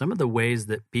realize, you know, some of the ways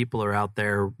that people are out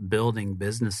there building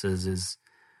businesses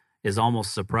is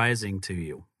almost surprising to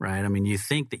you, right? I mean, you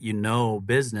think that you know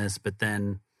business, but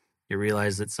then you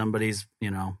realize that somebody's, you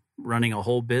know, running a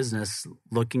whole business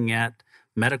looking at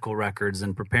medical records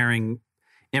and preparing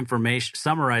information,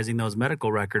 summarizing those medical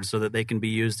records so that they can be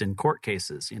used in court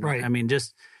cases. You know, I mean,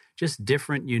 just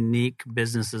different, unique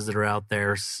businesses that are out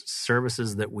there,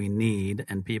 services that we need,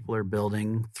 and people are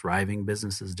building thriving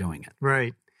businesses doing it.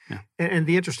 Right. Yeah. And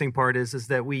the interesting part is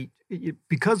that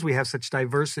because we have such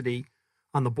diversity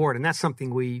on the board, and that's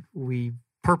something we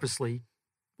purposely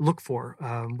look for.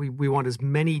 We want as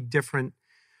many different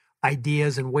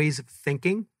ideas and ways of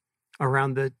thinking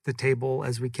around the table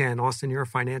as we can. Austin, you're a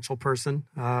financial person.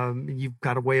 You've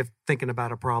got a way of thinking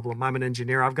about a problem. I'm an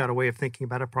engineer. I've got a way of thinking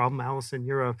about a problem. Alison,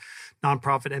 you're a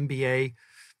nonprofit MBA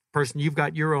person. You've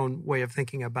got your own way of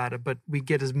thinking about it. But we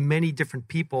get as many different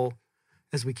people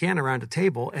as we can around a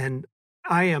table. And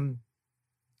I am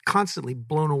constantly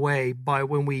blown away by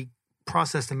when we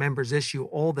process the members' issue,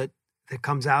 all that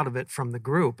comes out of it from the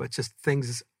group. It's just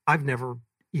things I've never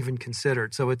even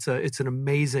considered. So it's an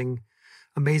amazing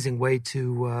way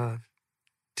to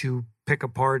pick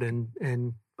apart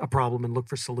and a problem and look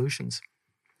for solutions.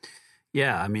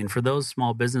 Yeah, I mean, for those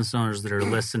small business owners that are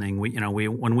listening, we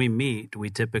when we meet, we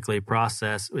typically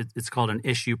process. It's called an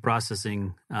issue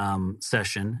processing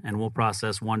session, and we'll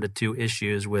process 1 to 2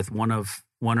 issues with one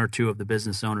or two of the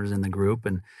business owners in the group,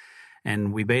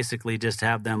 and we basically just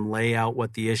have them lay out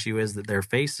what the issue is that they're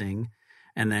facing.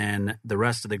 And then the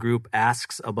rest of the group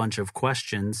asks a bunch of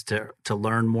questions to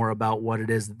learn more about what it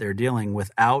is that they're dealing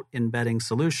without embedding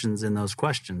solutions in those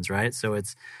questions, right? So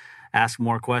it's ask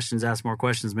more questions,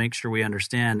 make sure we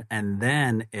understand. And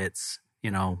then it's,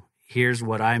 you know, here's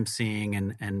what I'm seeing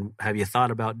and have you thought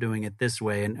about doing it this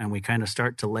way? And we kind of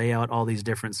start to lay out all these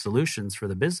different solutions for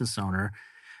the business owner.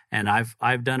 And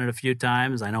I've done it a few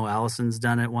times. I know Alison's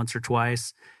done it once or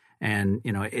twice. And,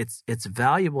 you know, it's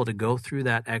valuable to go through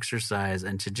that exercise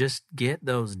and to just get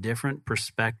those different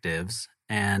perspectives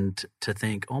and to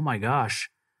think, oh my gosh,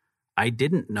 I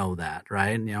didn't know that,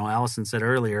 right? And, you know, Alison said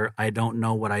earlier, I don't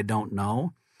know what I don't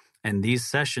know. And these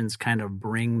sessions kind of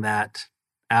bring that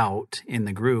out in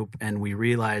the group. And we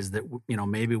realize that, you know,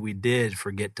 maybe we did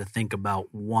forget to think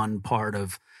about one part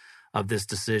of this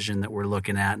decision that we're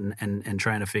looking at and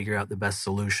trying to figure out the best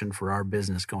solution for our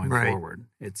business going forward.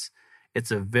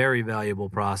 It's a very valuable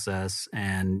process,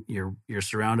 and you're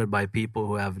surrounded by people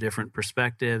who have different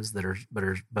perspectives that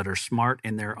are smart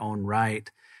in their own right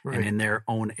and in their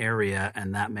own area,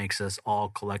 and that makes us all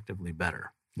collectively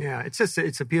better. Yeah,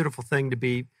 it's a beautiful thing to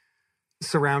be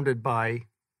surrounded by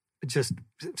just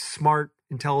smart,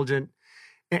 intelligent,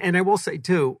 and I will say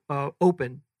too,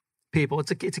 open people.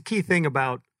 It's a key thing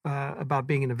about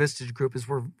being in a Vistage group is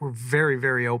we're very,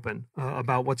 very open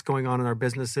about what's going on in our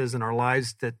businesses and our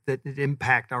lives that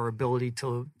impact our ability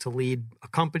to lead a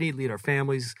company, lead our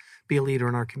families, be a leader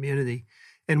in our community.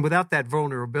 And without that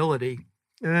vulnerability,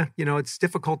 you know, it's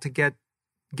difficult to get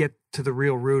to the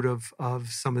real root of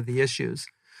some of the issues.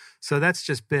 So that's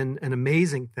just been an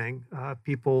amazing thing.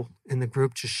 People in the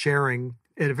group just sharing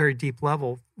at a very deep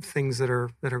level things that are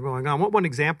going on. One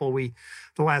example, the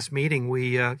last meeting,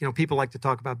 people like to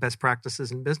talk about best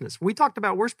practices in business. We talked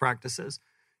about worst practices.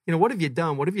 You know, what have you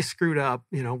done? What have you screwed up?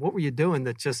 You know, what were you doing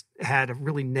that just had a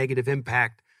really negative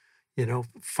impact, you know,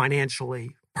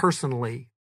 financially, personally,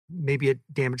 maybe it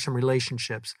damaged some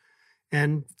relationships.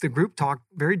 And the group talked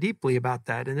very deeply about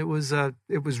that. And it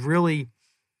was really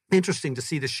interesting to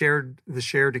see the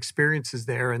shared experiences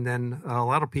there. And then a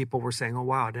lot of people were saying, oh,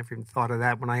 wow, I never even thought of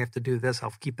that. When I have to do this,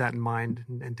 I'll keep that in mind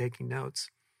and taking notes.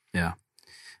 Yeah.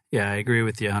 Yeah, I agree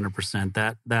with you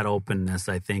 100%. That openness,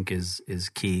 I think, is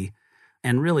key.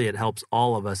 And really, it helps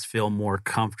all of us feel more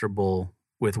comfortable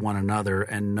with one another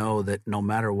and know that no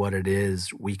matter what it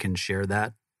is, we can share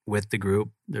that with the group.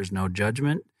 There's no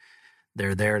judgment.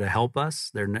 They're there to help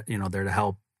us. They're there to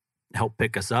help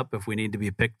pick us up if we need to be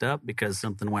picked up because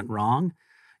something went wrong.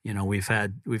 we've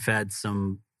had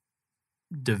some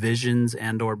divisions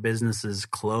and or businesses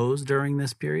close during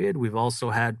this period. We've also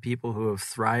had people who have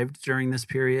thrived during this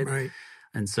period. Right.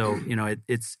 And so,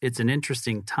 it's an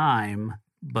interesting time,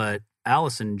 but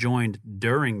Alison joined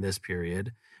during this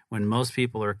period when most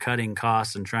people are cutting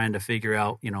costs and trying to figure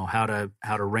out, how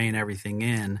to rein everything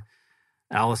in.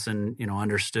 Alison,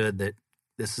 understood that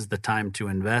this is the time to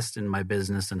invest in my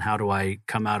business, and how do I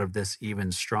come out of this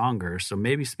even stronger? So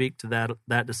maybe speak to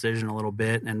that decision a little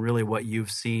bit, and really what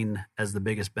you've seen as the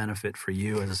biggest benefit for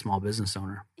you as a small business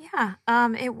owner. Yeah,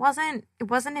 it wasn't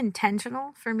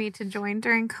intentional for me to join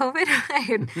during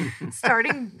COVID.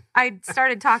 I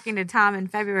started talking to Tom in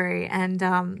February,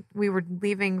 and we were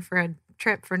leaving for a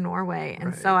trip for Norway,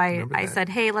 and so I said,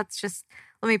 hey, let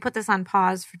me put this on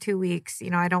pause for 2 weeks.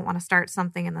 I don't want to start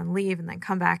something and then leave and then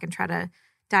come back and try to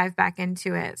dive back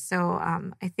into it. So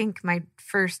I think my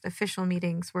first official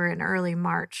meetings were in early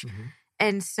March. Mm-hmm.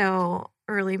 And so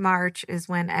early March is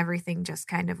when everything just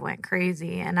kind of went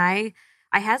crazy. And I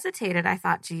hesitated. I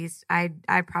thought, geez, I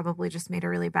probably just made a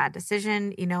really bad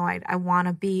decision. I want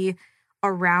to be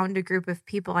around a group of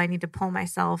people. I need to pull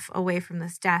myself away from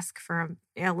this desk for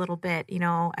a little bit,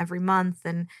 every month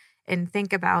and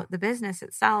think about the business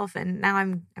itself. And now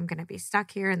I'm going to be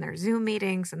stuck here and there's Zoom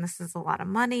meetings and this is a lot of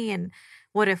money. And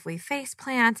what if we face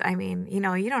plant? I mean, you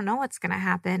don't know what's going to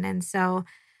happen. And so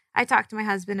I talked to my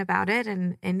husband about it,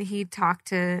 and he talked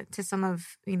to some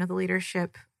of, the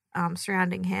leadership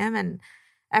surrounding him, and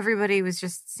everybody was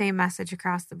just same message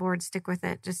across the board. Stick with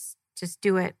it. Just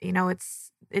do it.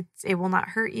 It will not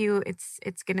hurt you.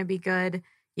 It's going to be good.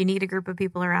 You need a group of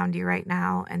people around you right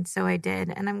now. And so I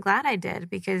did. And I'm glad I did,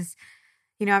 because,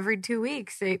 every 2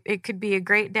 weeks, it could be a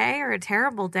great day or a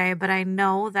terrible day. But I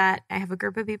know that I have a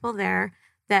group of people there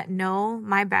that know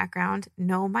my background,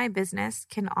 know my business,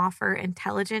 can offer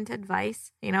intelligent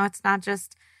advice. It's not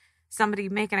just somebody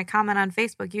making a comment on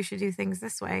Facebook, you should do things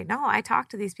this way. No, I talk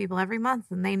to these people every month,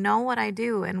 and they know what I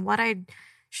do and what I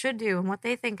should do and what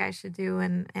they think I should do.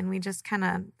 And we just kind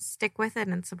of stick with it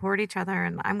and support each other.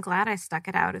 And I'm glad I stuck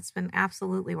it out. It's been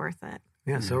absolutely worth it.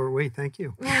 Yeah, so are we. Thank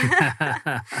you.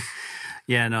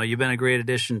 Yeah, no, you've been a great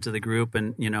addition to the group.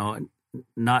 And,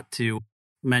 not to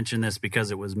mention this because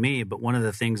it was me, but one of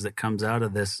the things that comes out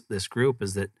of this group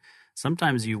is that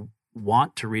sometimes you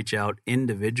want to reach out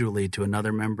individually to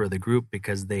another member of the group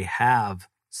because they have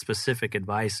specific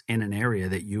advice in an area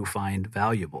that you find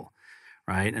valuable.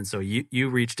 Right. And so you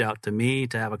reached out to me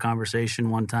to have a conversation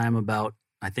one time about,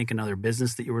 I think, another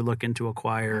business that you were looking to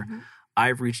acquire. Mm-hmm.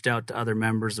 I've reached out to other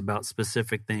members about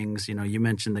specific things. You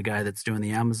mentioned the guy that's doing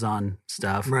the Amazon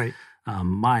stuff. Right.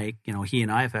 Mike, he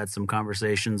and I have had some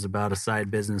conversations about a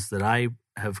side business that I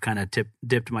have kind of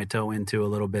dipped my toe into a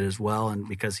little bit as well. And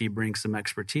because he brings some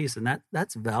expertise, and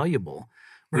that's valuable.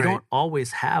 We don't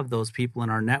always have those people in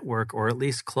our network, or at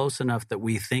least close enough that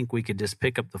we think we could just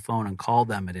pick up the phone and call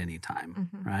them at any time,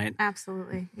 mm-hmm. right?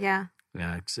 Absolutely, yeah.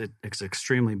 Yeah, it's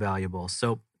extremely valuable.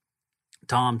 So,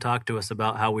 Tom, talk to us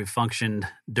about how we functioned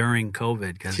during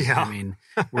COVID, because,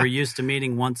 we're used to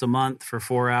meeting once a month for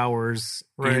 4 hours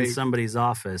in somebody's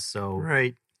office. So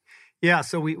Right. Yeah,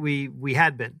 so we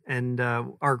had been. And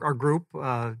our group,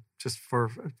 just for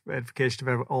edification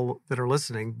of all that are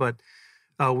listening, but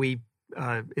we...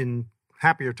 in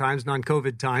happier times,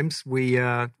 non-COVID times, we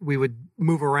would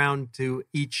move around to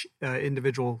each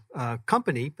individual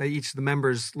company, each of the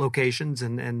members' locations,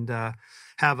 and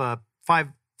have a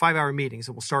five-hour meetings.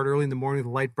 So we'll start early in the morning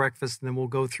with a light breakfast, and then we'll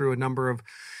go through a number of.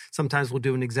 Sometimes we'll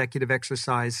do an executive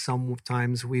exercise.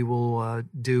 Sometimes we will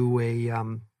do a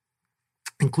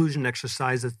inclusion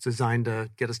exercise that's designed to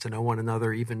get us to know one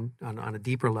another, even on a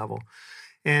deeper level.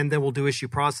 And then we'll do issue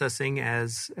processing,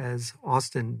 as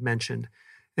Austin mentioned.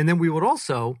 And then we would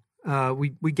also,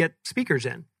 we get speakers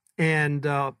in. And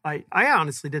I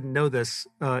honestly didn't know this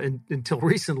until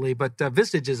recently, but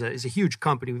Vistage is a huge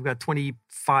company. We've got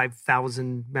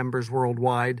 25,000 members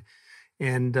worldwide.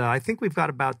 And I think we've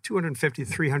got about 250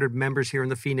 to 300 members here in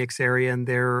the Phoenix area. And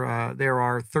there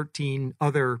are 13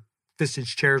 other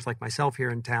Vistage chairs like myself here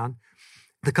in town.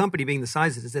 The company, being the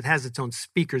size it is, it has its own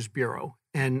speakers bureau.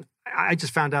 And I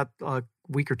just found out a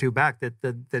week or two back that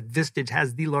Vistage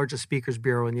has the largest speakers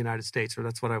bureau in the United States, or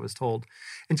that's what I was told.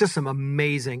 And just some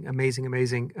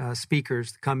amazing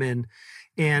speakers come in.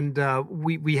 And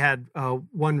we had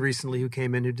one recently who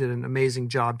came in who did an amazing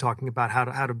job talking about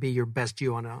how to be your best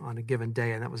you on a given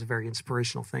day, and that was a very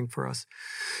inspirational thing for us.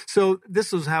 So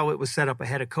this was how it was set up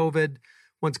ahead of COVID.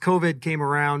 Once COVID came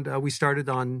around, we started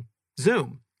on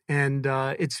Zoom. And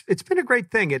it's been a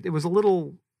great thing. It was a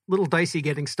little dicey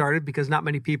getting started because not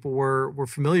many people were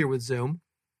familiar with Zoom.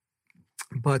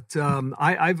 But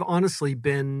I've honestly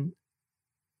been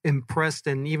impressed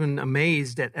and even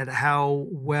amazed at how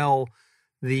well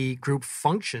the group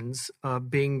functions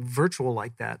being virtual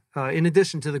like that. In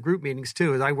addition to the group meetings,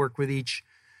 too, as I work with each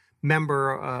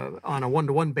member on a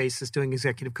one-to-one basis doing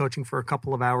executive coaching for a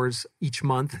couple of hours each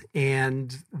month.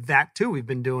 And that, too, we've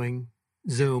been doing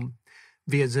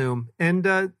via Zoom. And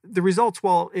the results,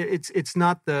 well, it's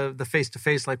not the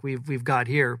face-to-face like we've got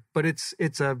here, but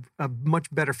it's a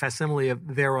much better facsimile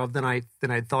thereof than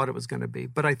I thought it was going to be.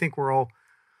 But I think we're all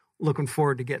looking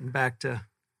forward to getting back to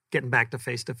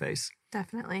face-to-face.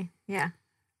 Definitely. Yeah.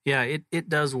 Yeah, it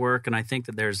does work, and I think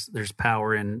that there's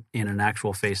power in an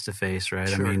actual face-to-face, right?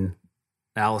 Sure. I mean,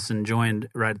 Allison joined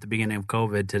right at the beginning of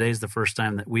COVID. Today's the first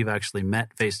time that we've actually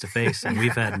met face-to-face, and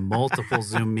we've had multiple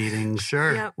Zoom meetings.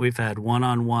 Sure. Yep. We've had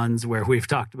one-on-ones where we've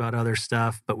talked about other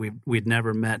stuff, but we'd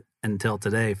never met until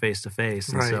today face-to-face.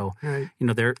 And so,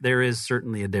 there is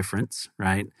certainly a difference,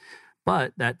 right?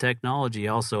 But that technology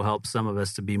also helps some of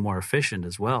us to be more efficient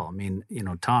as well. I mean,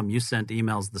 Tom, you sent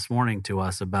emails this morning to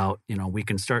us about, we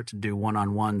can start to do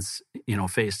one-on-ones,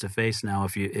 face to face now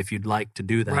if you'd like to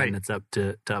do that, right. And it's up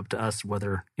to us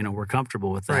whether we're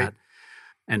comfortable with that. Right.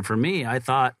 And for me, I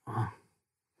thought,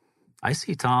 I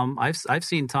see Tom. I've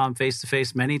seen Tom face to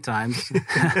face many times.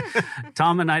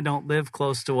 Tom and I don't live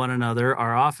close to one another.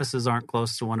 Our offices aren't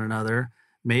close to one another.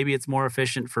 Maybe it's more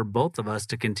efficient for both of us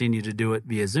to continue to do it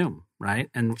via Zoom, right?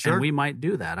 And Sure. and we might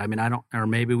do that. I mean, or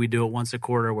maybe we do it once a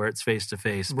quarter where it's face to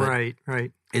face. Right.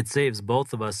 It saves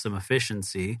both of us some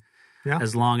efficiency. Yeah.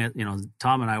 As long as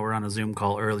Tom and I were on a Zoom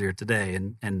call earlier today,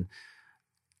 and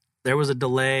there was a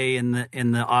delay in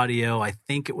the audio. I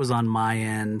think it was on my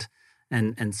end,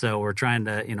 and so we're trying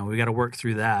to we got to work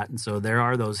through that. And so there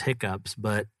are those hiccups,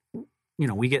 but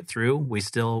we get through. We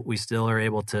still are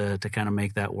able to kind of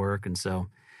make that work, and so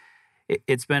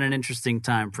it's been an interesting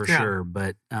time for sure.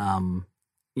 But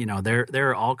there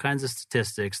are all kinds of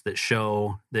statistics that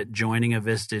show that joining a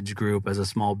Vistage group as a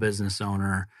small business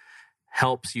owner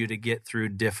helps you to get through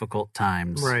difficult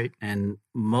times. Right. And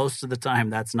most of the time,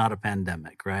 that's not a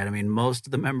pandemic, right? I mean, most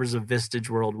of the members of Vistage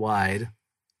Worldwide,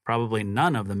 probably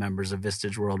none of the members of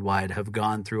Vistage Worldwide have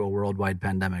gone through a worldwide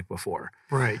pandemic before.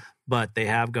 Right. But they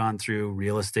have gone through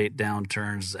real estate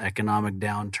downturns, economic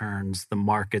downturns, the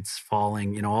markets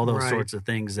falling, all those Right. sorts of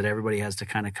things that everybody has to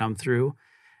kind of come through.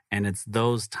 And it's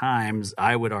those times,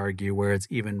 I would argue, where it's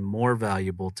even more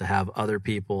valuable to have other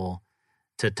people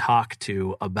to talk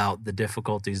to about the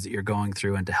difficulties that you're going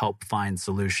through and to help find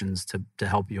solutions to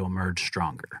help you emerge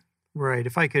stronger. Right.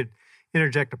 If I could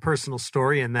interject a personal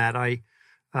story in that, I've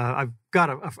got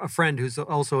a friend who's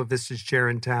also a Vistage chair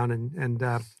in town,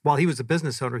 and while he was a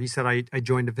business owner, he said, I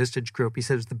joined a Vistage group. He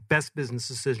said it was the best business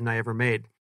decision I ever made.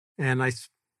 And I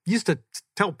used to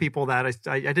tell people that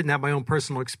I didn't have my own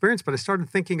personal experience, but I started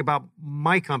thinking about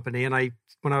my company. And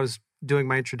when I was doing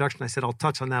my introduction, I said, I'll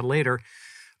touch on that later.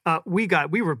 We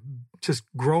were just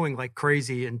growing like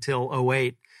crazy until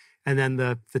 2008. And then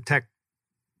the tech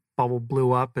bubble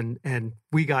blew up and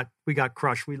we got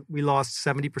crushed. We lost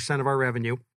 70% of our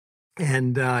revenue,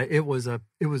 and it was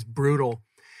brutal.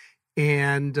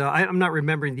 And I'm not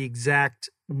remembering the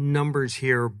exact numbers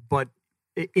here, but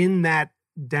in that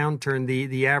downturn,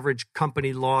 the average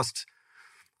company lost,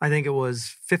 I think it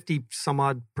was 50 some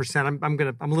odd percent. I'm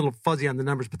a little fuzzy on the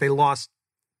numbers, but they lost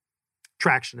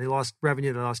traction. They lost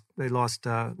revenue. They lost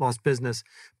business.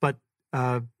 But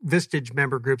Vistage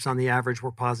member groups on the average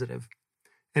were positive.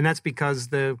 And that's because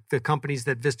the companies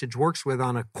that Vistage works with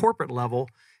on a corporate level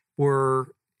were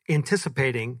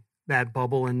anticipating that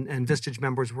bubble, and Vistage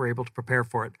members were able to prepare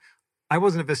for it. I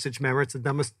wasn't a Vistage member. It's the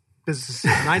dumbest business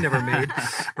decision I never made,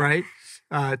 right?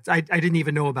 I didn't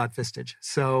even know about Vistage.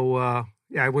 So,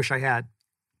 I wish I had.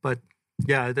 But,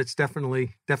 yeah, that's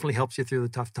definitely helps you through the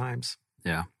tough times.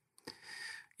 Yeah.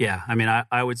 Yeah, I mean,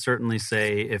 I would certainly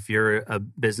say if you're a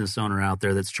business owner out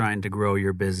there that's trying to grow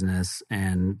your business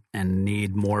and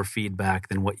need more feedback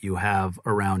than what you have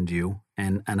around you,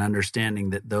 and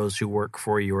understanding that those who work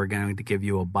for you are going to give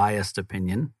you a biased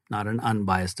opinion, not an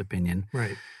unbiased opinion,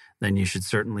 right, then you should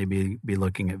certainly be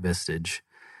looking at Vistage.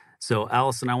 So,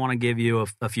 Allison, I want to give you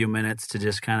a few minutes to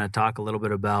just kind of talk a little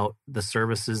bit about the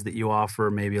services that you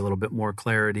offer, maybe a little bit more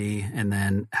clarity, and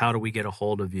then how do we get a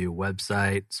hold of you?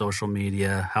 Website, social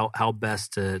media, how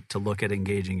best to look at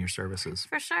engaging your services?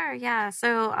 For sure, yeah.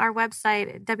 So our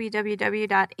website,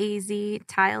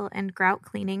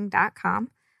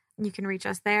 www.aztileandgroutcleaning.com. You can reach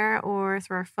us there or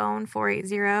through our phone,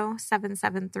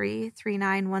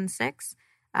 480-773-3916.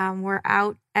 We're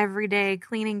out every day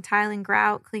cleaning tiling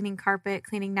grout, cleaning carpet,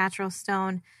 cleaning natural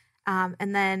stone,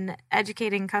 and then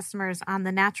educating customers on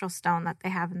the natural stone that they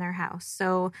have in their house.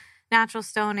 So Natural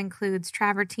stone includes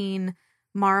travertine,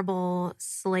 marble,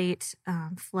 slate,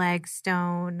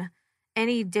 flagstone,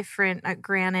 any different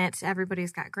granite.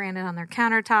 Everybody's got granite on their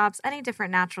countertops. Any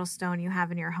different natural stone you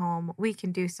have in your home, we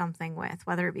can do something with,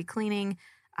 whether it be cleaning,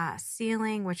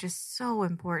 sealing, which is so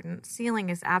important. Sealing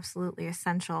is absolutely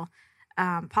essential.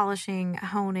 Polishing,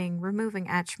 honing, removing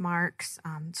etch marks,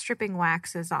 stripping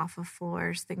waxes off of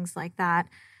floors, things like that.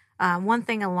 One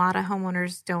thing a lot of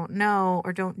homeowners don't know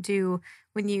or don't do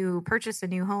when you purchase a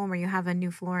new home or you have a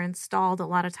new floor installed, a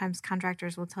lot of times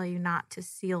contractors will tell you not to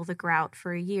seal the grout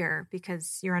for a year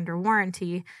because you're under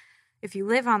warranty. If you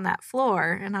live on that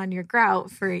floor and on your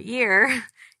grout for a year,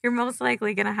 you're most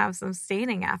likely going to have some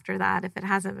staining after that if it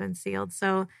hasn't been sealed.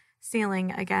 So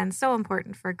sealing, again, so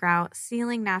important for grout.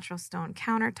 Sealing natural stone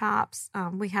countertops.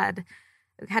 We had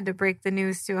to break the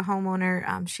news to a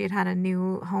homeowner. She had a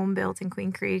new home built in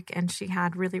Queen Creek, and she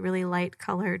had really, really light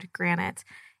colored granite.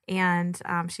 And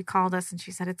she called us and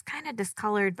she said, it's kind of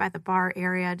discolored by the bar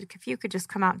area. If you could just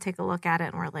come out and take a look at it.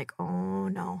 And we're like, oh,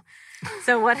 no.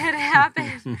 So what had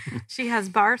happened, she has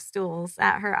bar stools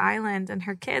at her island, and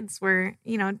her kids were,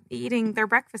 eating their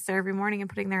breakfast there every morning and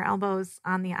putting their elbows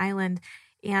on the island.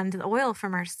 And the oil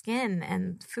from our skin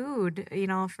and food,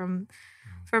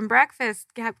 from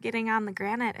breakfast kept getting on the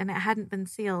granite, and it hadn't been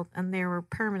sealed. And there were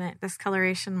permanent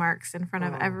discoloration marks in front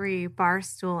of every bar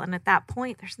stool. And at that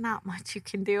point, there's not much you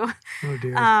can do. Oh,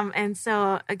 dear. And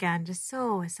so, again, just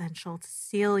so essential to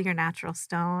seal your natural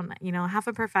stone. Have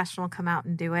a professional come out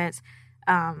and do it.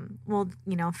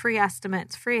 Free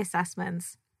estimates, free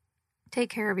assessments. Take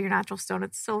care of your natural stone.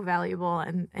 It's so valuable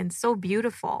and so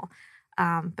beautiful.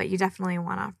 But you definitely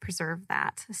want to preserve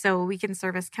that. So we can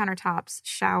service countertops,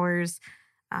 showers,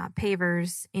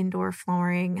 pavers, indoor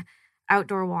flooring,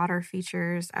 outdoor water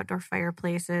features, outdoor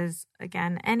fireplaces.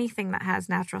 Again, anything that has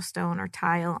natural stone or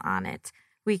tile on it,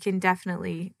 we can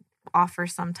definitely offer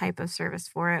some type of service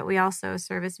for it. We also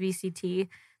service VCT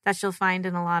that you'll find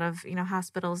in a lot of,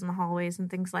 hospitals in the hallways and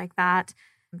things like that.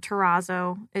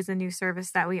 Terrazzo is a new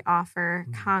service that we offer,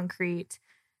 concrete.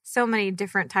 So many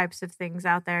different types of things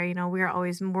out there. We are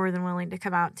always more than willing to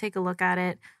come out, take a look at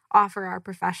it, offer our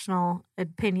professional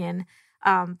opinion.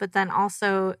 But then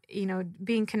also,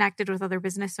 being connected with other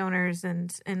business owners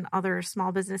and other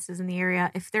small businesses in the area.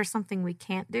 If there's something we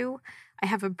can't do, I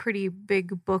have a pretty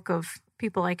big book of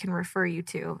people I can refer you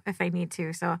to if I need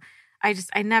to. So I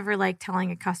never like telling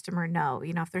a customer no.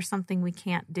 If there's something we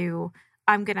can't do,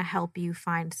 I'm going to help you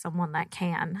find someone that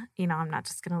can. I'm not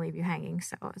just going to leave you hanging.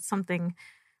 So it's something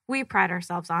we pride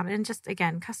ourselves on. And just,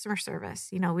 again, customer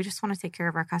service. We just want to take care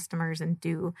of our customers and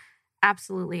do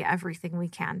absolutely everything we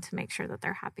can to make sure that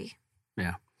they're happy.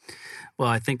 Yeah. Well,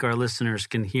 I think our listeners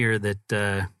can hear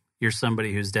that you're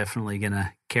somebody who's definitely going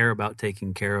to care about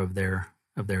taking care of their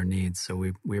needs.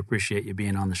 So we appreciate you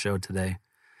being on the show today.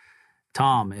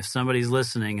 Tom, if somebody's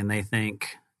listening and they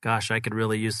think, gosh, I could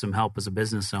really use some help as a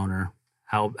business owner,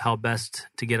 how best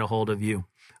to get a hold of you?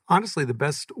 Honestly, the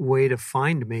best way to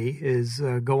find me is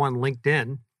go on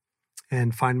LinkedIn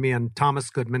and find me on Thomas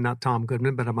Goodman, not Tom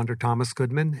Goodman, but I'm under Thomas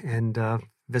Goodman and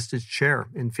Vistage Chair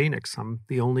in Phoenix. I'm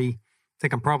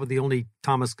probably the only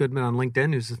Thomas Goodman on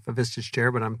LinkedIn who's a Vistage Chair,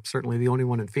 but I'm certainly the only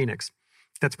one in Phoenix.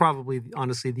 That's probably,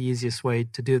 honestly, the easiest way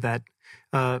to do that.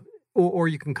 Or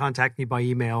you can contact me by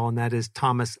email, and that is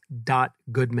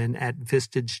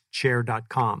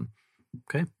thomas.goodman@vistagechair.com.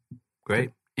 Okay,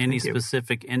 great. Any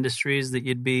specific industries that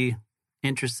you'd be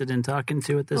interested in talking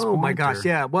to at this point? Oh, my gosh,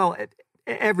 yeah. Well,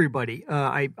 everybody.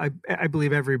 I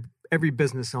believe every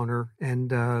business owner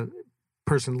and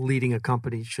person leading a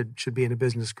company should be in a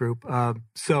business group.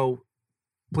 So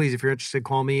please, if you're interested,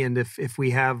 call me. And if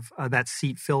we have that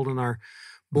seat filled on our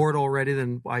board already,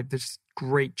 then there's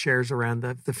great chairs around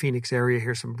the Phoenix area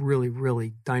here. Some really,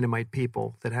 really dynamite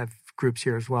people that have groups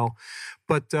here as well.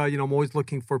 But, I'm always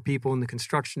looking for people in the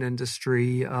construction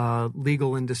industry,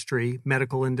 legal industry,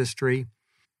 medical industry.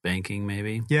 Banking,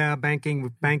 maybe? Yeah,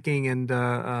 banking and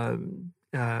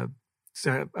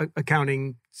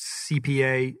accounting,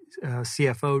 CPA,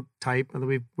 CFO type.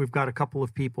 We've got a couple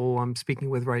of people I'm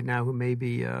speaking with right now who may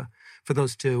be, for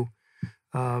those two,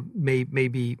 may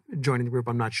be joining the group.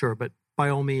 I'm not sure. But by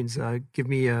all means, give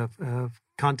me a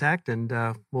contact and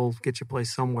we'll get you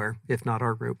placed somewhere, if not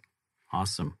our group.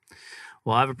 Awesome.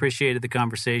 Well, I've appreciated the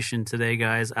conversation today,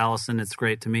 guys. Allison, it's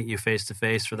great to meet you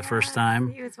face-to-face for the first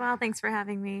time. You as well. Thanks for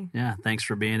having me. Yeah, thanks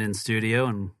for being in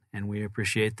studio, and we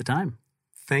appreciate the time.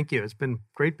 Thank you. It's been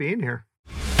great being here.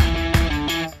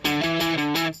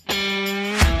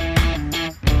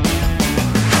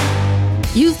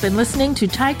 You've been listening to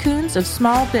Tycoons of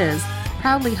Small Biz,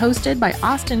 proudly hosted by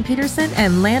Austin Peterson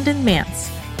and Landon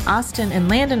Mance. Austin and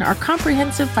Landon are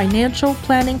comprehensive financial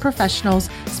planning professionals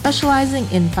specializing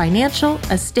in financial,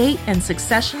 estate, and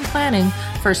succession planning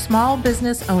for small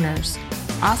business owners.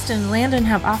 Austin and Landon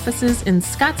have offices in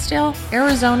Scottsdale,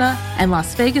 Arizona, and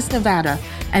Las Vegas, Nevada,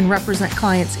 and represent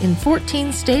clients in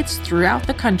 14 states throughout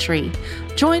the country.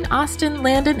 Join Austin,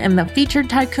 Landon, and the Featured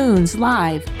Tycoons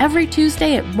live every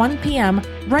Tuesday at 1 p.m.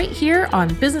 right here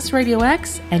on Business Radio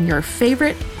X and your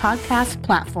favorite podcast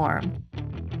platform.